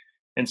 years.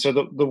 And so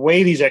the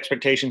way these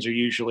expectations are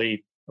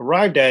usually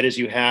arrived at is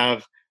you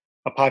have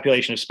a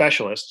population of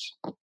specialists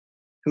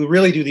who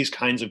really do these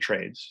kinds of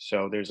trades.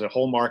 So there's a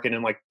whole market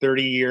in like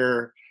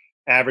 30-year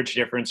average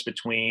difference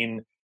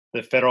between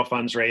the federal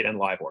funds rate and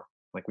LIBOR.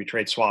 Like we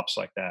trade swaps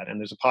like that. And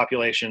there's a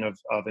population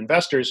of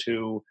investors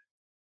who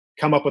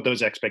come up with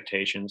those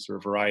expectations through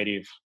a variety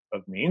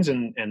of means,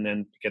 and then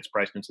it gets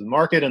priced into the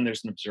market, and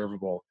there's an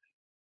observable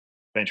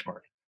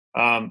benchmark.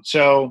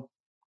 So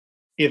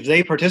if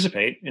they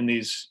participate in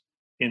these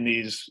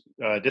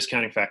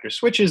discounting factor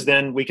switches,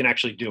 then we can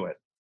actually do it.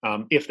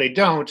 If they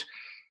don't,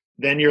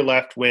 then you're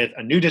left with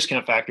a new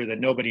discount factor that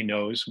nobody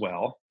knows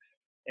well,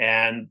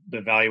 and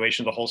the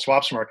valuation of the whole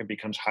swaps market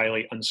becomes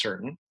highly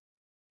uncertain.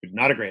 It's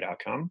not a great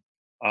outcome,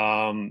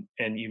 and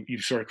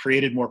you've sort of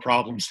created more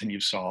problems than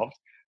you've solved.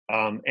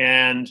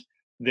 And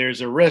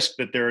there's a risk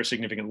that there are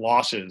significant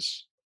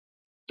losses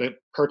that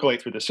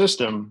percolate through the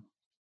system,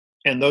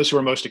 and those who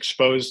are most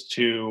exposed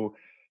to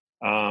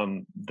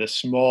the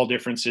small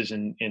differences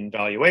in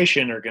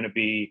valuation are going to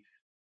be,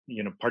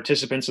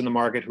 participants in the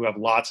market who have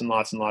lots and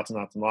lots and lots and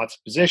lots and lots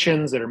of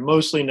positions that are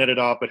mostly netted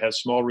off but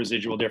has small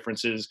residual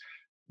differences.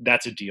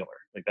 That's a dealer,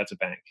 like that's a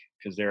bank,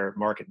 because they're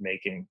market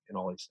making and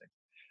all these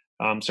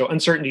things. So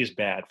uncertainty is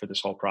bad for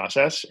this whole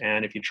process,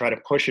 and if you try to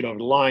push it over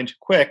the line too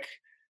quick,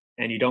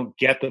 and you don't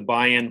get the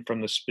buy-in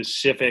from the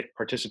specific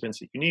participants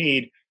that you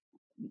need,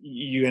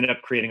 you end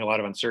up creating a lot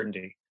of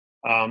uncertainty.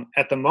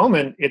 At the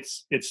moment,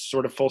 it's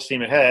sort of full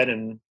steam ahead,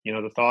 and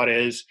the thought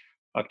is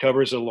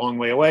October is a long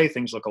way away.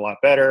 Things look a lot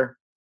better.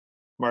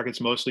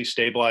 Market's mostly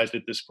stabilized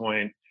at this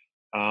point.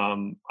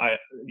 I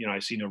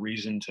see no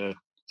reason to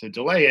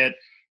delay it.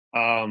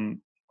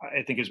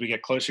 I think as we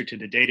get closer to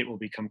the date, it will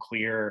become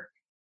clear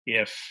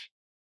if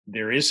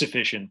there is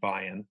sufficient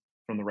buy-in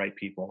from the right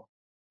people.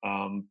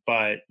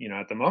 But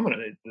at the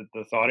moment,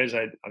 the thought is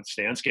I'd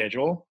stay on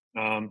schedule,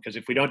 because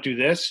if we don't do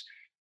this,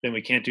 then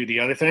we can't do the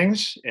other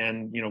things.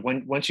 And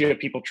once you have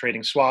people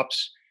trading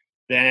swaps,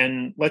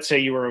 then let's say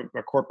you were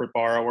a corporate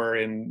borrower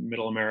in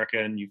Middle America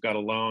and you've got a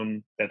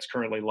loan that's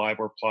currently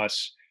LIBOR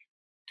plus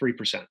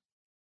 3%,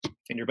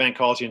 and your bank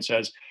calls you and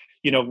says,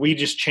 we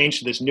just changed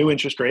to this new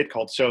interest rate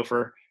called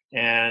SOFR,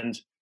 and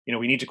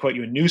we need to quote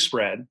you a new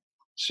spread,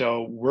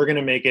 so we're going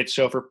to make it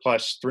SOFR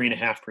plus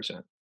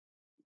 3.5%.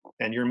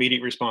 And your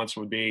immediate response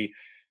would be,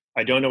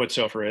 I don't know what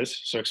SOFR is,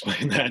 so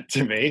explain that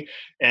to me.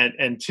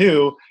 And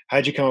two,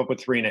 how'd you come up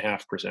with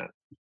 3.5%?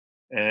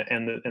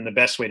 And the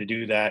best way to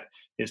do that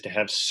is to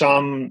have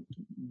some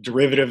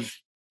derivative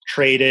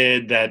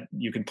traded that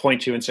you can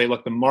point to and say,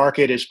 look, the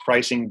market is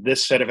pricing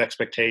this set of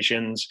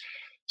expectations.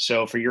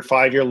 So for your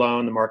 5-year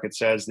loan, the market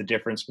says the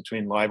difference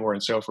between LIBOR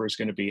and SOFR is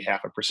going to be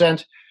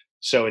 0.5%.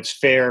 So it's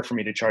fair for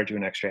me to charge you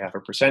an extra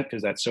 0.5%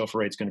 because that SOFR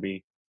rate is going to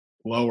be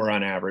lower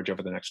on average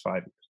over the next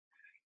 5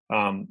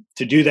 years.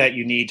 To do that,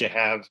 you need to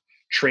have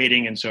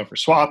trading in SOFR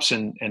swaps,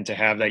 and to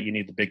have that, you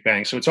need the big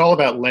bang. So it's all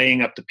about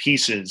laying up the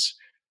pieces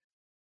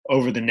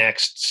over the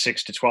next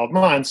 6 to 12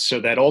 months so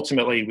that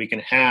ultimately we can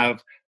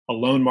have a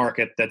loan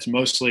market that's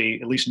mostly,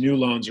 at least new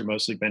loans are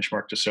mostly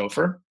benchmarked to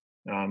SOFR,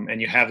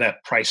 and you have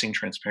that pricing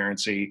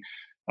transparency.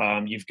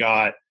 You've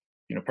got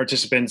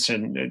participants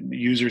and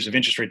users of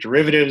interest rate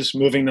derivatives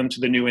moving them to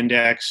the new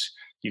index.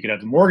 You could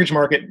have the mortgage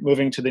market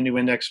moving to the new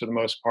index for the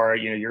most part.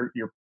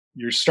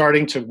 You're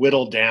starting to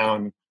whittle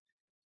down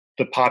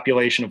the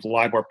population of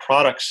LIBOR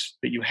products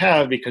that you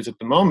have, because at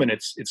the moment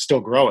it's still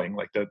growing.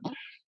 Like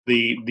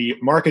the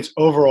market's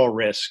overall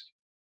risk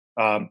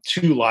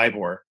to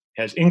LIBOR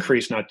has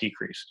increased, not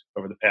decreased,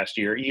 over the past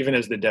year, even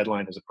as the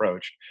deadline has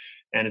approached.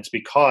 And it's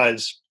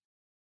because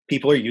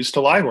people are used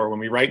to LIBOR. When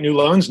we write new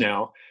loans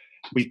now,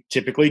 we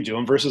typically do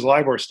them versus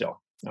LIBOR still.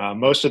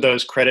 Most of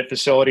those credit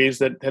facilities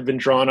that have been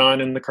drawn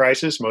on in the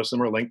crisis, most of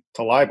them are linked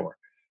to LIBOR.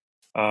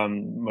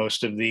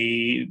 Most of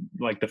the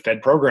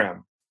Fed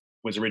program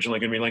was originally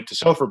going to be linked to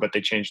SOFR, but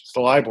they changed it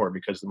to LIBOR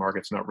because the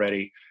market's not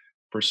ready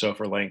for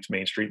SOFR-linked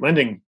Main Street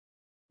lending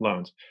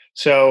loans.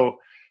 So,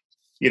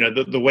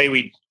 the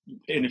way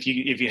and if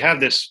you have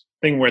this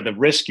thing where the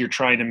risk you're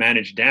trying to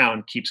manage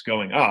down keeps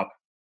going up,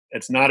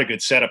 it's not a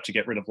good setup to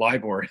get rid of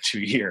LIBOR in 2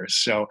 years.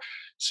 So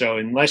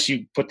unless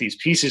you put these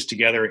pieces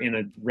together in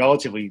a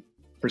relatively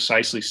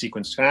precisely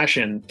sequenced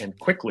fashion and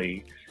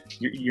quickly,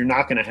 you're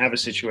not going to have a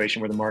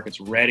situation where the market's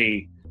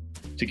ready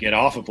to get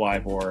off of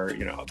LIBOR,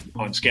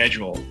 on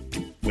schedule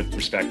with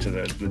respect to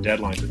the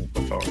deadlines that we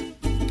put forward.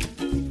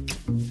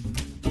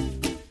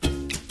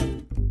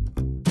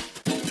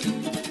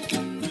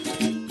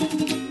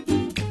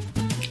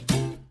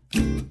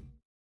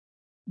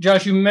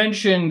 Josh, you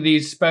mentioned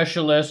these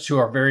specialists who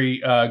are very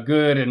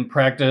good and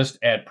practiced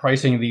at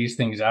pricing these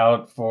things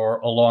out for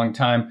a long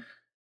time.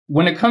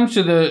 When it comes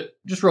to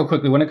just real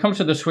quickly, when it comes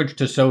to the switch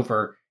to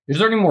SOFR, is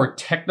there any more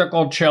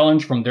technical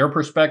challenge from their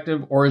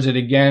perspective, or is it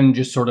again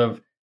just sort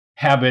of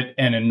habit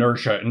and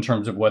inertia in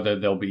terms of whether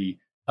they'll be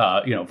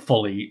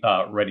fully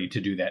ready to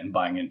do that and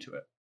buying into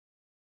it?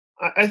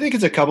 I think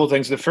it's a couple of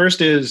things. The first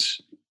is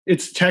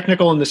it's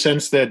technical in the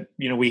sense that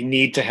we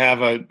need to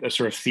have a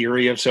sort of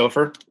theory of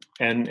SOFR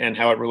and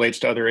how it relates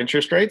to other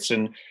interest rates.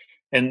 And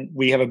And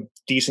we have a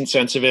decent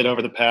sense of it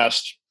over the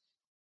past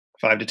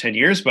 5 to 10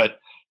 years, but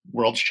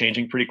world's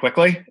changing pretty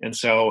quickly. And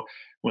so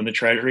when the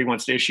Treasury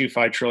wants to issue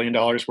 $5 trillion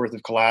worth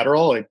of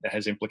collateral, it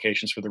has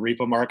implications for the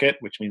repo market,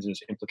 which means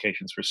there's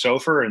implications for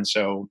SOFR. And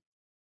so,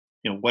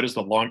 what does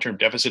the long-term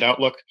deficit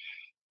outlook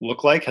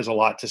look like has a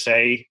lot to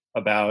say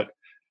about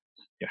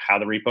how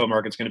the repo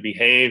market's going to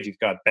behave. You've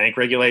got bank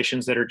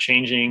regulations that are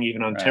changing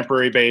even on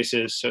temporary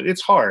basis. So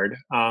it's hard.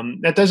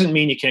 That doesn't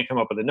mean you can't come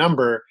up with a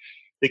number.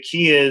 The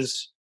key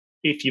is,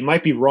 if you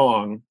might be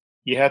wrong,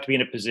 you have to be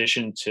in a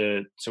position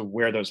to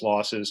wear those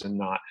losses and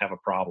not have a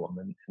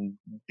problem. And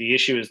the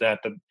issue is that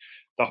the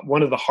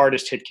one of the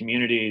hardest hit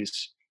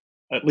communities,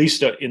 at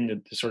least in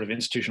the sort of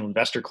institutional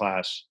investor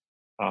class,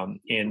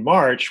 in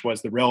March,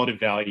 was the relative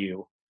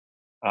value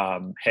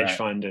hedge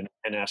fund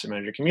and asset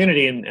manager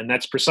community. And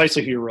that's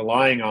precisely who you're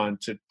relying on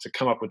to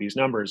come up with these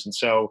numbers. And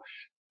so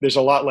there's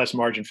a lot less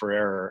margin for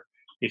error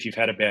if you've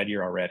had a bad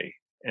year already.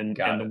 And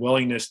the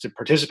willingness to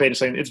participate in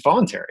saying it's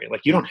voluntary.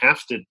 Like, you don't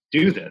have to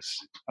do this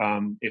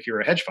if you're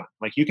a hedge fund.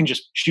 Like, you can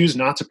just choose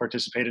not to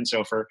participate in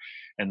SOFR,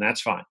 and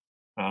that's fine.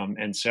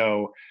 And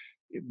so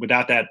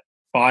without that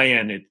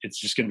buy-in, it's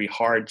just going to be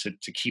hard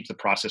to keep the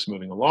process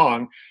moving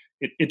along.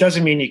 It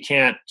doesn't mean you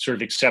can't sort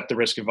of accept the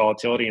risk of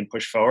volatility and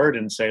push forward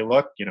and say,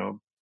 look,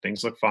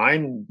 things look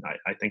fine.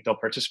 I think they'll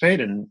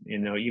participate. And,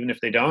 even if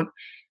they don't,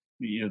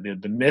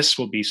 the miss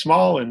will be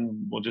small, and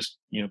we'll just,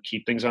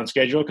 keep things on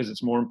schedule, because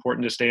it's more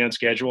important to stay on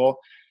schedule,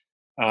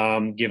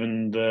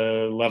 given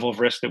the level of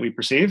risk that we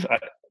perceive.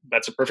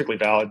 That's a perfectly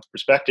valid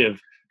perspective,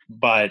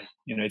 but,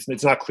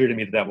 it's not clear to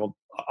me that will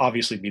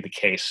obviously be the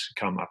case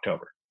come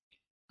October.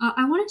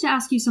 I wanted to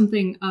ask you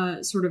something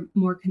sort of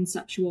more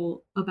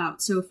conceptual about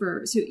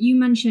SOFR. So you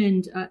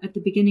mentioned at the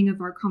beginning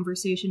of our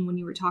conversation, when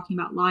you were talking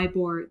about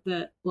LIBOR,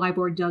 that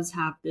LIBOR does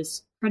have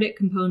this credit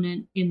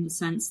component, in the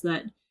sense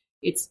that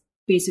it's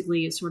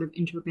basically a sort of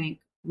interbank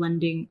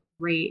lending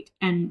rate.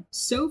 And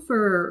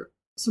SOFR,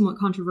 somewhat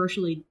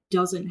controversially,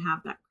 doesn't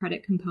have that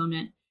credit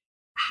component.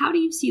 How do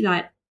you see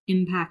that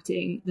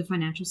impacting the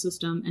financial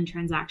system and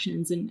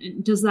transactions?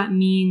 And does that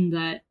mean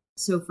that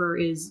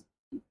SOFR is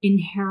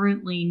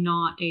inherently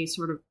not a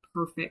sort of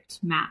perfect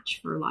match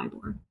for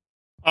LIBOR?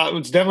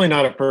 It's definitely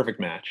not a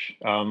perfect match.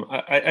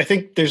 I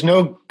think there's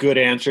no good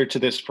answer to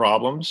this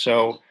problem.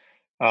 So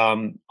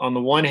on the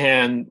one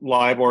hand,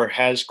 LIBOR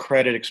has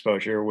credit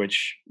exposure,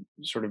 which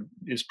sort of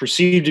is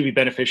perceived to be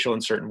beneficial in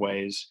certain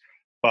ways.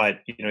 But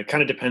it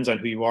kind of depends on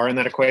who you are in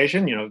that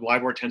equation.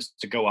 LIBOR tends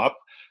to go up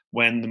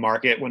when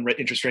when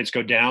interest rates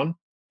go down.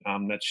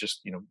 That's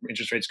just,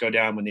 interest rates go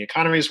down when the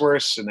economy is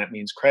worse, and that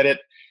means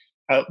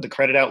the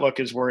credit outlook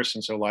is worse,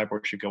 and so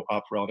LIBOR should go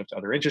up relative to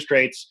other interest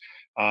rates.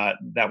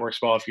 That works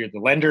well if you're the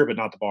lender, but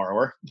not the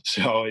borrower.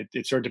 So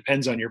it sort of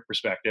depends on your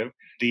perspective.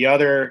 The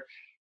other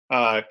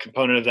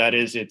component of that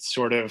is it's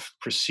sort of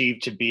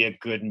perceived to be a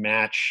good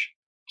match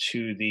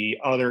to the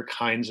other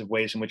kinds of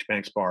ways in which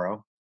banks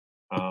borrow.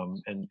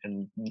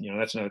 And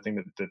that's another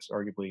thing that's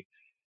arguably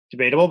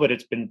debatable, but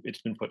it's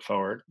been put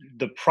forward.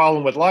 The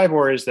problem with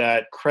LIBOR is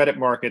that credit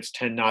markets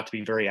tend not to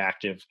be very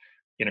active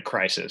in a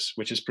crisis,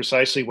 which is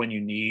precisely when you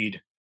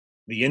need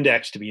the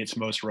index to be its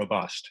most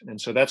robust.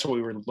 And so that's what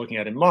we were looking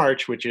at in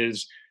March, which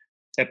is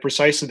at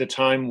precisely the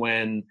time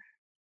when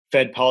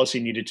Fed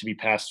policy needed to be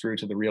passed through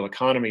to the real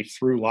economy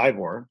through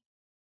LIBOR.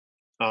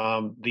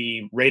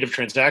 The rate of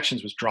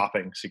transactions was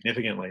dropping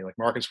significantly, like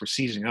markets were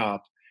seizing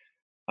up.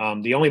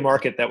 The only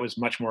market that was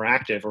much more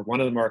active, or one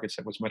of the markets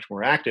that was much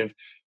more active,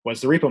 was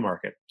the repo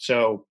market.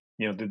 So,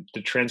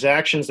 the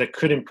transactions that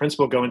could in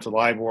principle go into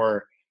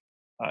LIBOR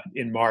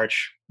in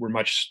March were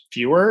much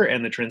fewer,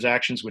 and the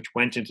transactions which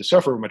went into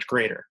SOFR were much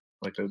greater.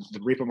 Like the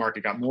repo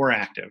market got more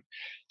active.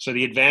 So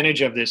the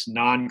advantage of this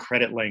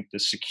non-credit linked, the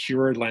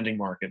secured lending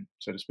market,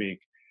 so to speak,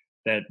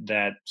 that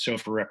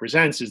SOFR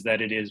represents, is that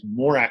it is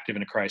more active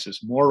in a crisis,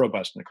 more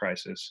robust in a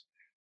crisis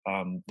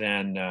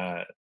than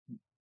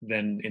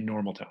in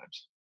normal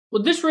times.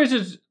 Well, this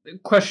raises a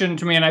question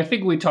to me, and I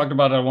think we talked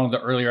about it on one of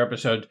the earlier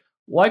episodes.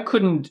 Why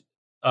couldn't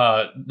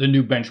the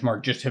new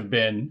benchmark just have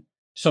been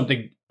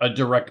a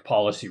direct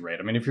policy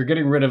rate? I mean, if you're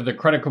getting rid of the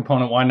credit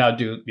component, why not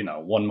do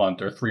 1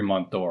 month or 3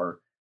 month or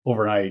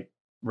overnight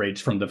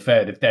rates from the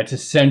Fed, if that's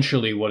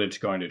essentially what it's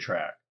going to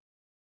track?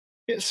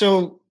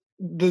 So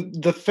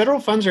the federal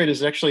funds rate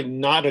is actually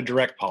not a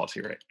direct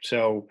policy rate.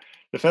 So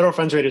the federal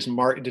funds rate is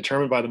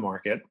determined by the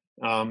market.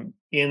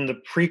 In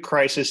the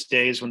pre-crisis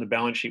days when the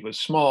balance sheet was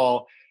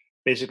small,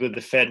 basically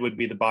the Fed would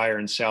be the buyer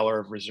and seller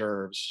of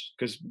reserves,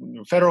 because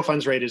federal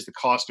funds rate is the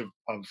cost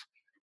of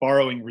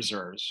borrowing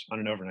reserves on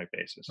an overnight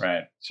basis.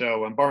 Right.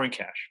 So I'm borrowing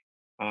cash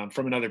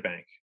from another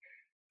bank.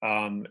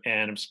 And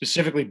I'm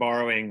specifically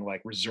borrowing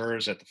like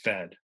reserves at the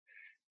Fed.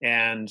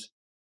 And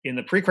in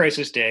the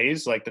pre-crisis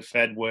days, like the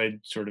Fed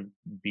would sort of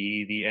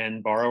be the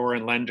end borrower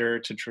and lender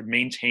to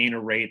maintain a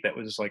rate that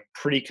was like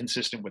pretty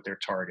consistent with their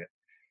target.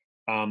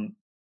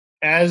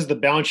 As the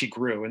balance sheet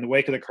grew in the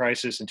wake of the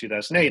crisis in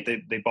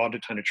 2008, they bought a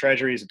ton of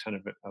treasuries, a ton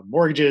of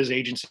mortgages,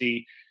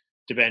 agency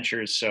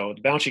debentures. So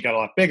the balance sheet got a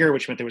lot bigger,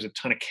 which meant there was a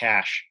ton of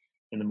cash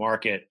in the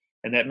market.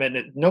 And that meant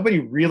that nobody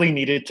really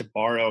needed to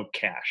borrow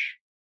cash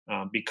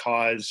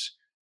because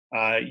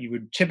you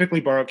would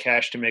typically borrow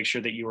cash to make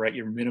sure that you were at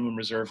your minimum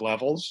reserve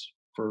levels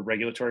for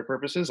regulatory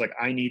purposes. Like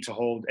I need to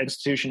hold,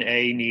 institution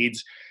A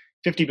needs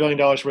 $50 billion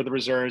worth of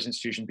reserves,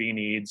 institution B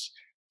needs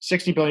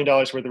 $60 billion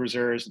worth of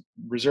reserves.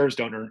 Reserves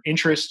don't earn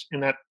interest in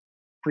that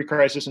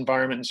pre-crisis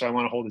environment, and so I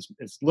want to hold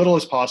as little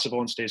as possible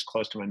and stay as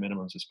close to my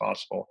minimums as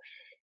possible.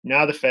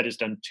 Now the Fed has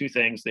done two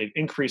things. They've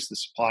increased the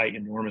supply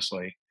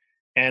enormously,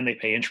 and they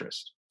pay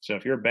interest. So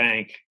if you're a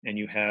bank and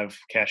you have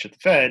cash at the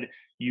Fed,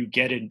 you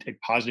get a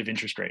positive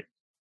interest rate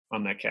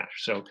on that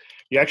cash. So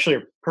you actually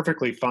are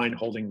perfectly fine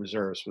holding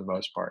reserves for the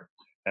most part.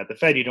 At the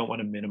Fed, you don't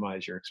want to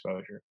minimize your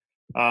exposure.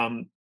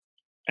 And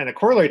a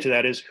corollary to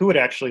that is who would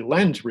actually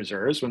lend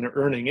reserves when they're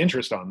earning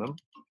interest on them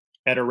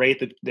at a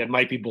rate that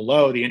might be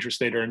below the interest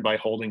they'd earned by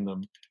holding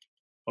them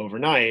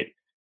overnight.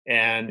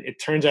 And it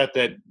turns out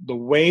that the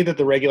way that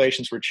the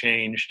regulations were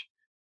changed,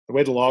 the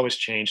way the law was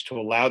changed to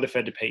allow the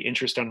Fed to pay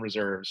interest on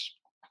reserves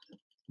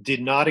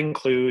did not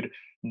include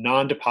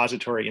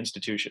non-depository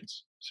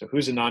institutions. So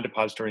who's a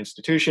non-depository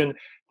institution?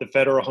 The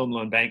Federal Home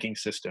Loan Banking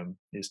System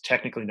is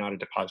technically not a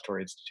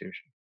depository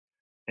institution.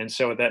 And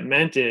so what that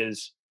meant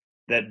is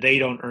that they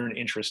don't earn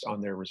interest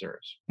on their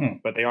reserves,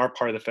 but they are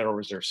part of the Federal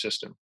Reserve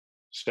System.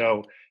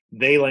 So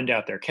they lend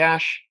out their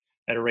cash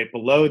at a rate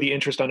below the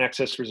interest on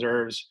excess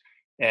reserves,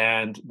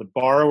 and the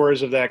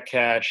borrowers of that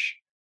cash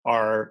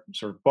are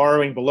sort of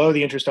borrowing below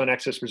the interest on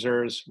excess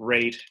reserves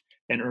rate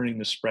and earning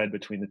the spread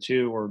between the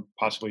two, or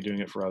possibly doing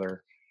it for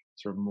other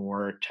sort of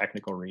more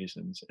technical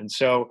reasons. And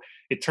so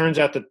it turns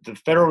out that the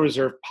Federal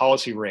Reserve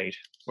policy rate,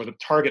 or the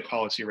target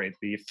policy rate,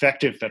 the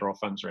effective federal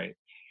funds rate,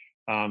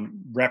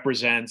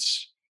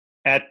 represents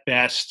at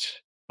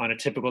best on a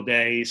typical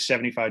day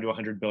 $75 to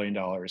 $100 billion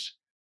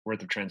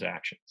worth of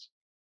transactions,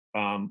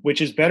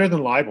 which is better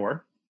than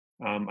LIBOR,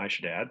 I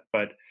should add,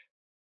 but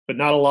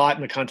not a lot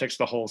in the context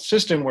of the whole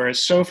system, whereas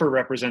SOFR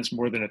represents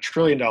more than $1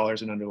 trillion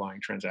in underlying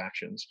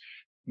transactions,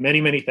 many,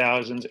 many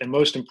thousands. And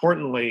most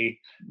importantly,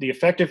 the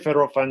effective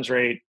federal funds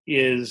rate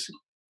is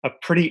a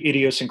pretty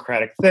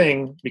idiosyncratic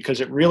thing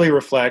because it really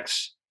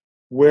reflects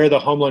where the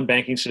home loan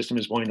banking system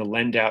is willing to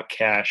lend out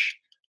cash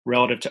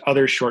relative to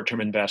other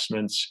short-term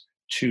investments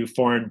to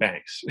foreign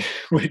banks,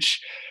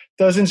 which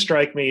doesn't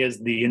strike me as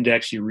the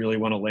index you really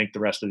want to link the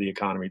rest of the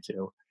economy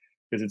to,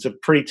 because it's a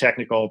pretty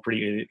technical,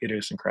 pretty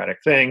idiosyncratic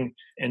thing.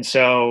 And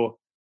so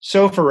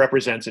SOFR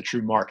represents a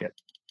true market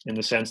in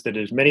the sense that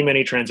there's many,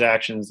 many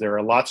transactions. There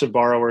are lots of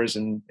borrowers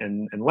and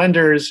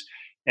lenders,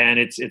 and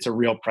it's a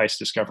real price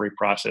discovery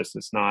process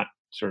that's not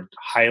sort of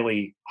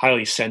highly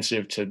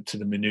sensitive to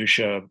the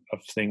minutia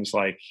of things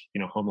like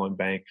home loan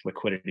bank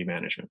liquidity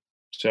management.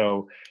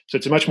 So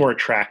it's a much more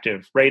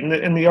attractive rate,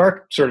 and the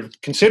ARC sort of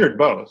considered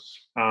both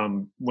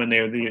when they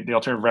were the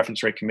Alternative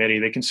Reference Rate Committee.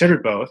 They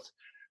considered both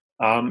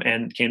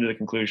and came to the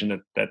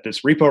conclusion that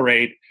this repo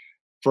rate,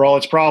 for all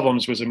its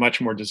problems, was a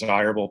much more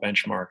desirable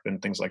benchmark than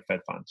things like Fed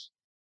funds.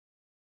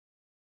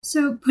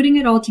 So putting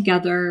it all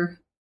together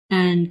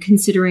and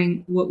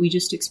considering what we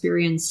just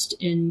experienced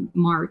in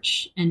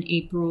March and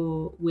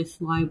April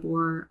with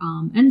LIBOR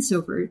and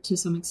SOFR to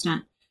some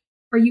extent,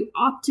 are you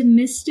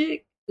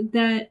optimistic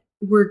that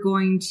we're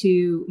going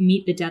to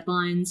meet the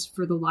deadlines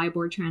for the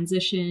LIBOR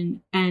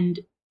transition? And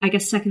I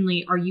guess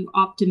secondly, are you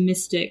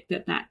optimistic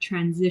that that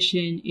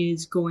transition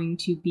is going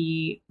to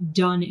be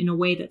done in a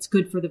way that's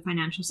good for the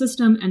financial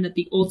system and that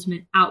the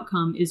ultimate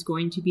outcome is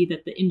going to be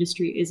that the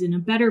industry is in a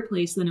better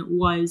place than it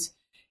was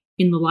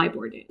in the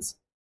LIBOR days?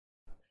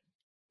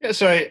 Yeah,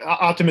 so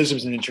optimism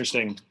is an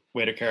interesting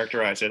way to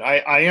characterize it.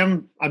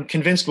 I'm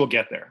convinced we'll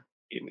get there.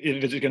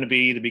 Is it going to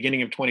be the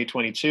beginning of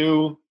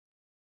 2022,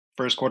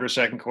 first quarter,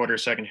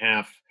 second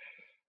half?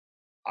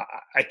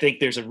 I think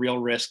there's a real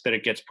risk that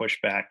it gets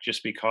pushed back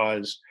just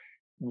because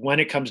when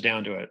it comes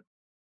down to it,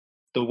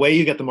 the way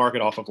you get the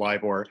market off of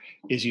LIBOR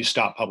is you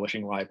stop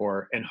publishing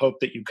LIBOR and hope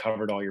that you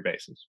covered all your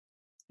bases.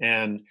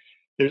 And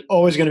there's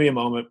always going to be a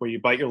moment where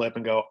you bite your lip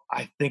and go,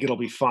 I think it'll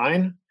be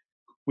fine.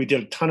 We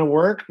did a ton of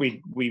work.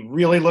 We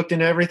really looked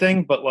into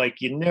everything, but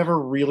you never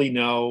really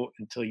know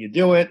until you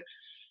do it.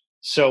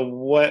 So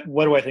what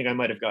do I think I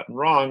might have gotten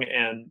wrong?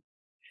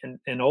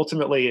 And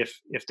ultimately,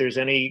 if there's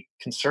any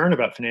concern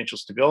about financial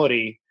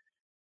stability,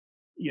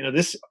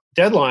 this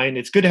deadline,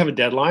 it's good to have a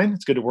deadline.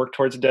 It's good to work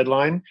towards a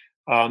deadline.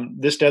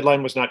 This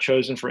deadline was not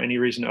chosen for any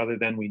reason other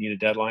than we need a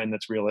deadline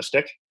that's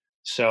realistic.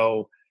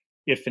 So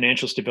if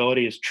financial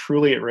stability is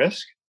truly at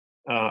risk,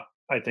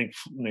 I think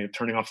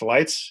turning off the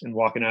lights and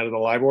walking out of the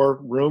LIBOR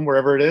room,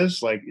 wherever it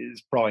is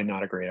probably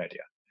not a great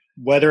idea.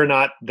 Whether or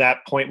not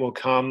that point will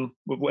come,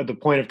 the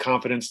point of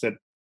confidence that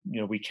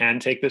we can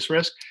take this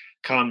risk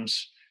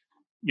comes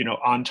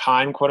on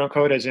time, quote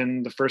unquote, as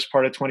in the first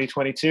part of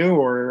 2022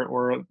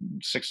 or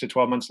 6 to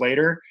 12 months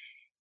later,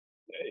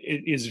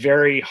 it is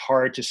very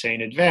hard to say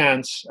in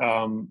advance.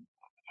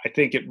 I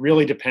think it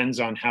really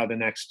depends on how the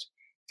next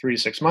 3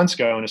 to 6 months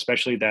go, and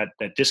especially that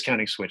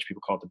discounting switch,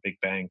 people call it the Big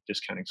Bang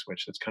discounting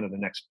switch. That's kind of the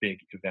next big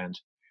event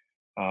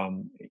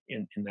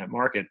in that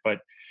market. But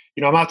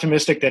I'm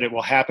optimistic that it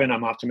will happen.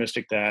 I'm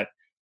optimistic that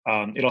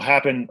It'll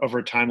happen over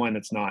a timeline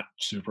that's not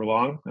super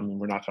long. I mean,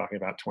 we're not talking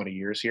about 20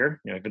 years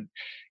here. But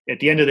at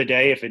the end of the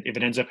day, if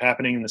it ends up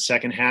happening in the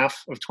second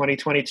half of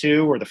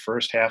 2022 or the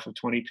first half of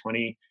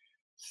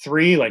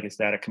 2023, like, is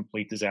that a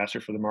complete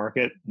disaster for the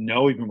market?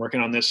 No, we've been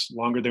working on this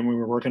longer than we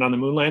were working on the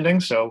moon landing.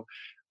 So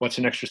what's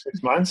an extra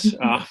 6 months?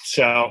 I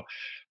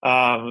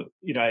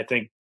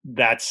think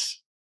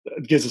that's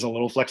gives us a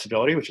little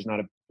flexibility, which is not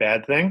a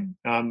bad thing.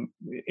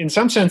 In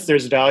some sense,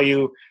 there's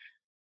value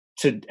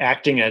to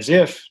acting as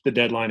if the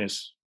deadline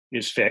is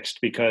fixed,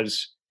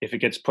 because if it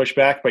gets pushed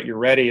back but you're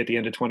ready at the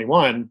end of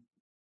 21,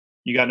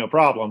 you got no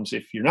problems.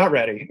 If you're not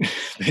ready,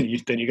 then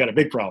you got a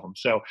big problem.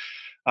 So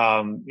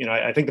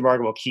I think the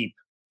market will keep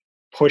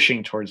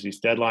pushing towards these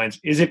deadlines.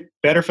 Is it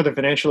better for the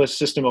financial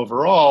system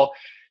overall?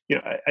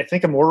 I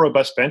think a more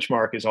robust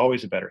benchmark is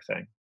always a better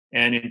thing,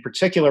 and in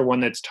particular one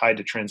that's tied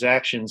to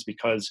transactions,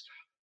 because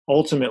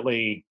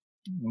ultimately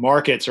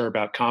markets are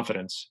about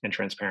confidence and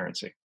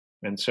transparency.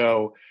 And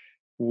so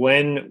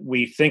when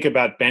we think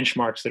about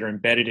benchmarks that are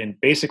embedded in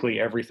basically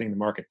everything the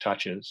market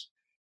touches,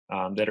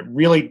 that it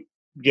really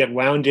get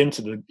wound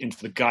into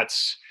the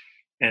guts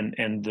and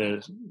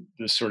the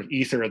sort of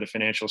ether of the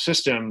financial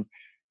system,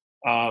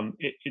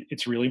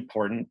 it's really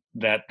important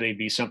that they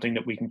be something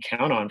that we can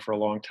count on for a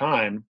long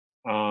time.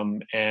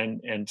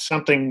 And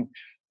something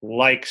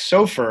like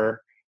SOFR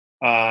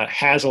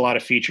has a lot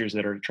of features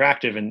that are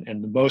attractive, and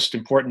the most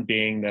important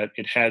being that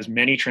it has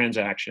many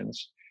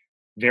transactions.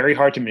 Very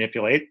hard to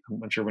manipulate.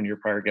 I'm sure when your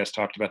prior guest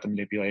talked about the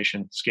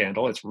manipulation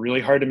scandal, it's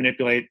really hard to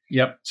manipulate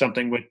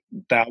something with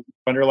thousands of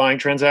underlying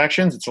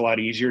transactions. It's a lot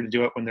easier to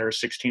do it when there are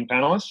 16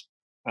 panelists.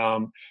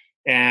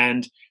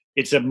 And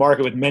it's a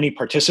market with many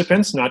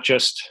participants, not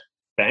just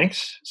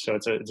banks. So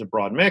it's a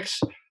broad mix.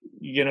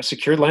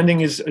 Secured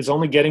lending is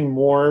only getting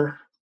more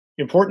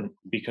important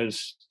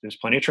because there's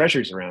plenty of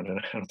treasuries around, and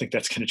I don't think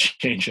that's going to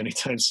change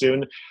anytime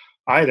soon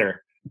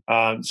either.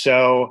 All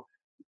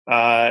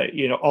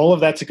of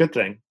that's a good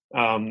thing.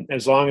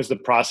 As long as the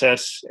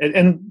process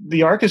and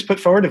the ARC has put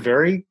forward a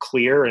very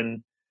clear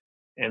and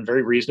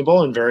very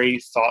reasonable and very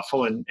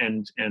thoughtful and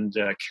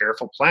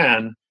careful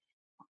plan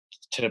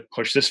to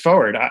push this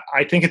forward.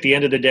 I think at the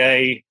end of the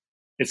day,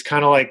 it's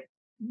kind of like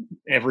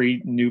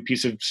every new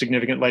piece of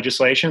significant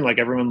legislation, like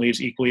everyone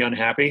leaves equally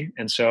unhappy.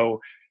 And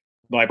so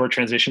LIBOR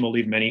transition will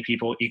leave many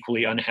people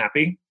equally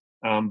unhappy.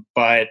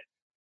 But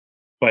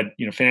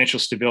financial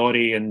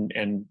stability and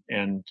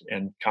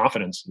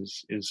confidence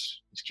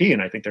is key,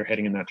 and I think they're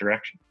heading in that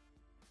direction.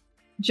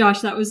 Josh,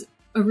 that was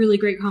a really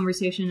great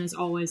conversation as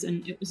always,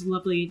 and it was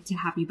lovely to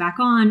have you back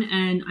on.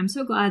 And I'm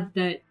so glad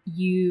that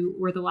you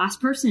were the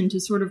last person to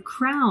sort of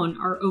crown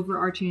our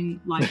overarching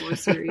LIBOR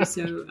series.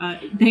 So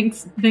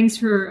thanks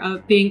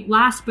for being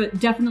last, but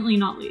definitely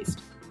not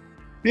least.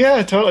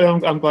 Yeah, totally.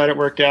 I'm glad it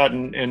worked out,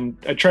 and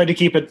I tried to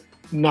keep it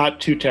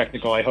not too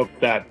technical. I hope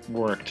that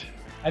worked.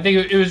 I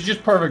think it was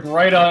just perfect,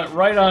 right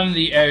on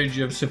the edge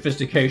of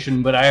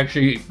sophistication. But I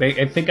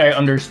think I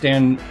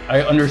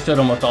understood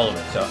almost all of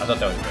it. So I thought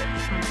that was great.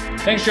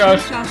 Thanks,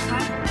 Josh. Thanks, Josh.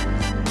 Bye.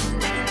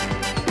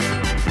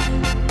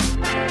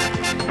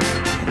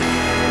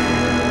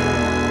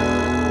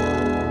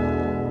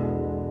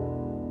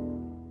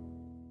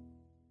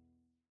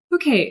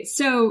 Okay,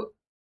 so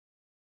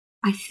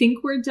I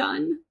think we're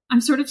done.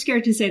 I'm sort of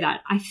scared to say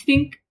that. I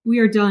think we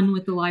are done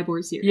with the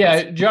LIBOR series.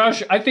 Yeah,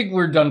 Josh, I think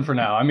we're done for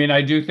now. I mean,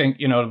 I do think,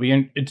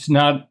 it's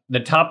not, the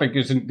topic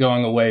isn't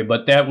going away,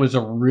 but that was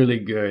a really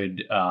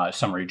good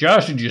summary.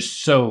 Josh is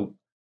just so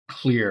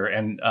clear,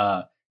 and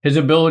his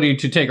ability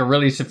to take a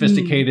really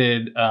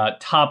sophisticated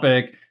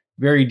topic,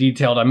 very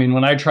detailed. I mean,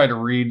 when I try to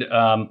read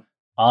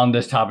on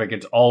this topic,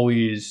 it's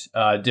always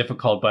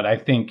difficult, but I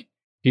think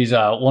he's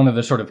one of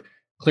the sort of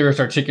clearest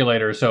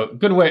articulators. So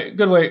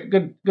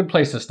good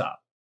place to stop.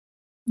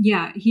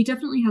 Yeah, he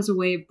definitely has a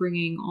way of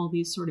bringing all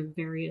these sort of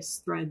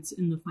various threads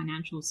in the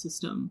financial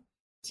system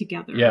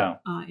together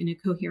in a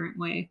coherent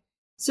way.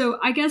 So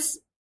I guess,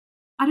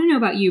 I don't know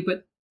about you,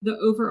 but the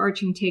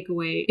overarching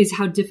takeaway is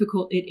how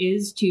difficult it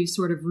is to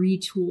sort of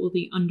retool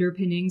the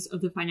underpinnings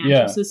of the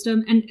financial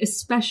system, and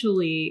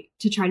especially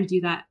to try to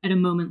do that at a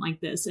moment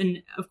like this.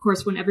 And of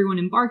course, when everyone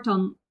embarked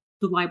on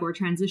the LIBOR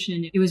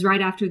transition, it was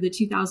right after the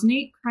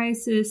 2008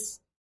 crisis,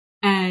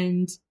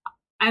 and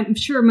I'm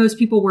sure most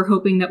people were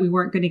hoping that we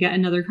weren't going to get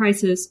another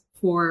crisis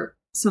for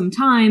some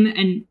time.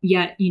 And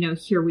yet,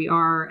 here we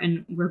are,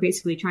 and we're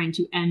basically trying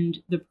to end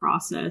the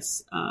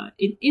process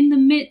in the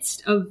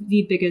midst of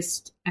the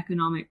biggest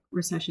economic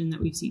recession that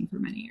we've seen for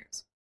many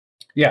years.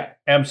 Yeah,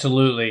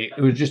 absolutely.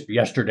 It was just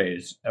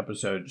yesterday's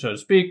episode, so to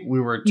speak.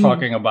 We were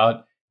talking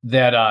about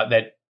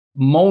that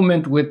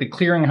moment with the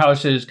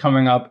clearinghouses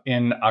coming up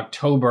in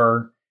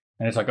October.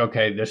 And it's like,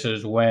 okay, this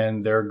is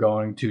when they're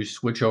going to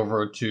switch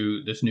over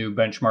to this new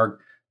benchmark.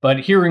 But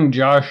hearing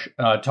Josh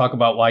talk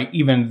about why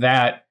even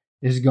that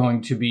is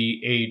going to be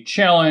a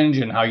challenge,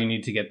 and how you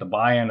need to get the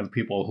buy-in of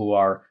people who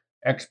are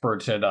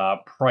experts at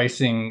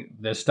pricing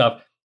this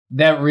stuff,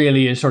 that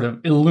really is sort of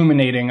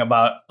illuminating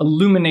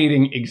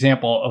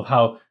example of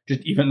how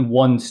just even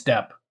one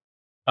step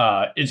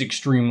is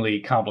extremely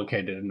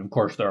complicated. And of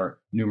course, there are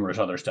numerous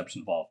other steps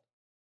involved.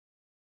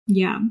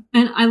 Yeah.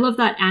 And I love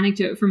that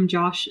anecdote from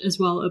Josh as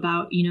well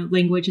about,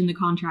 language in the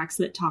contracts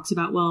that talks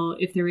about, well,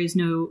 if there is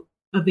no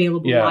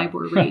available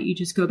LIBOR rate, you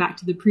just go back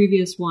to the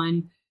previous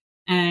one.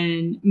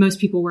 And most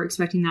people were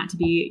expecting that to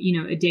be,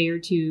 a day or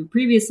two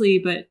previously.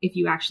 But if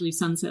you actually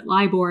sunset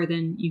LIBOR,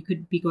 then you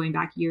could be going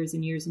back years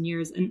and years and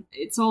years. And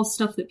it's all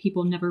stuff that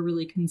people never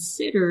really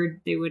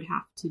considered they would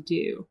have to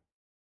do.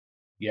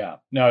 Yeah,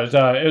 no,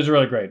 it was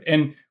really great.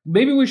 And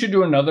maybe we should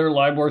do another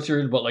LIBOR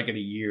series, but like in a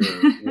year,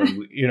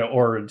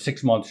 or in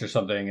 6 months or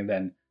something, and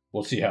then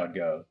we'll see how it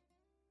goes.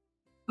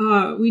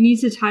 We need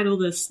to title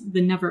this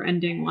the Never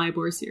Ending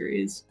LIBOR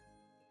series.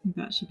 I think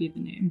that should be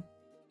the name.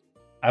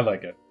 I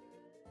like it.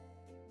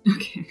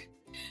 Okay.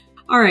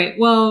 All right.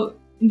 Well,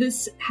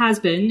 this has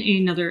been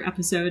another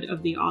episode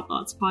of the Odd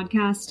Lots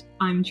podcast.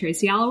 I'm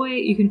Tracy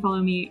Alloway. You can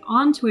follow me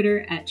on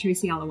Twitter at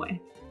Tracy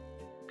Alloway.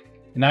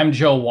 And I'm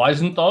Joe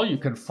Weisenthal. You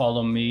can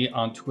follow me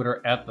on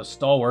Twitter at The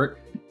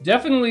Stalwart.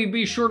 Definitely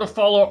be sure to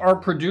follow our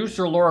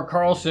producer, Laura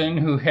Carlson,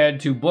 who had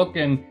to book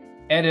and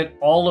edit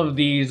all of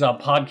these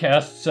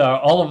podcasts,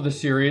 all of the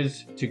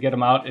series, to get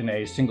them out in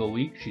a single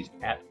week. She's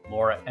at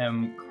Laura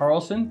M.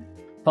 Carlson.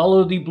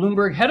 Follow the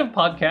Bloomberg head of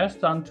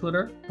podcasts on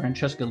Twitter,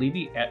 Francesca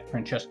Levy at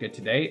Francesca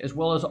Today, as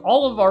well as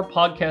all of our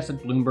podcasts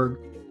at Bloomberg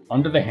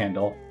under the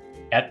handle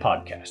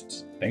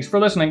 @podcasts. Thanks for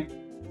listening.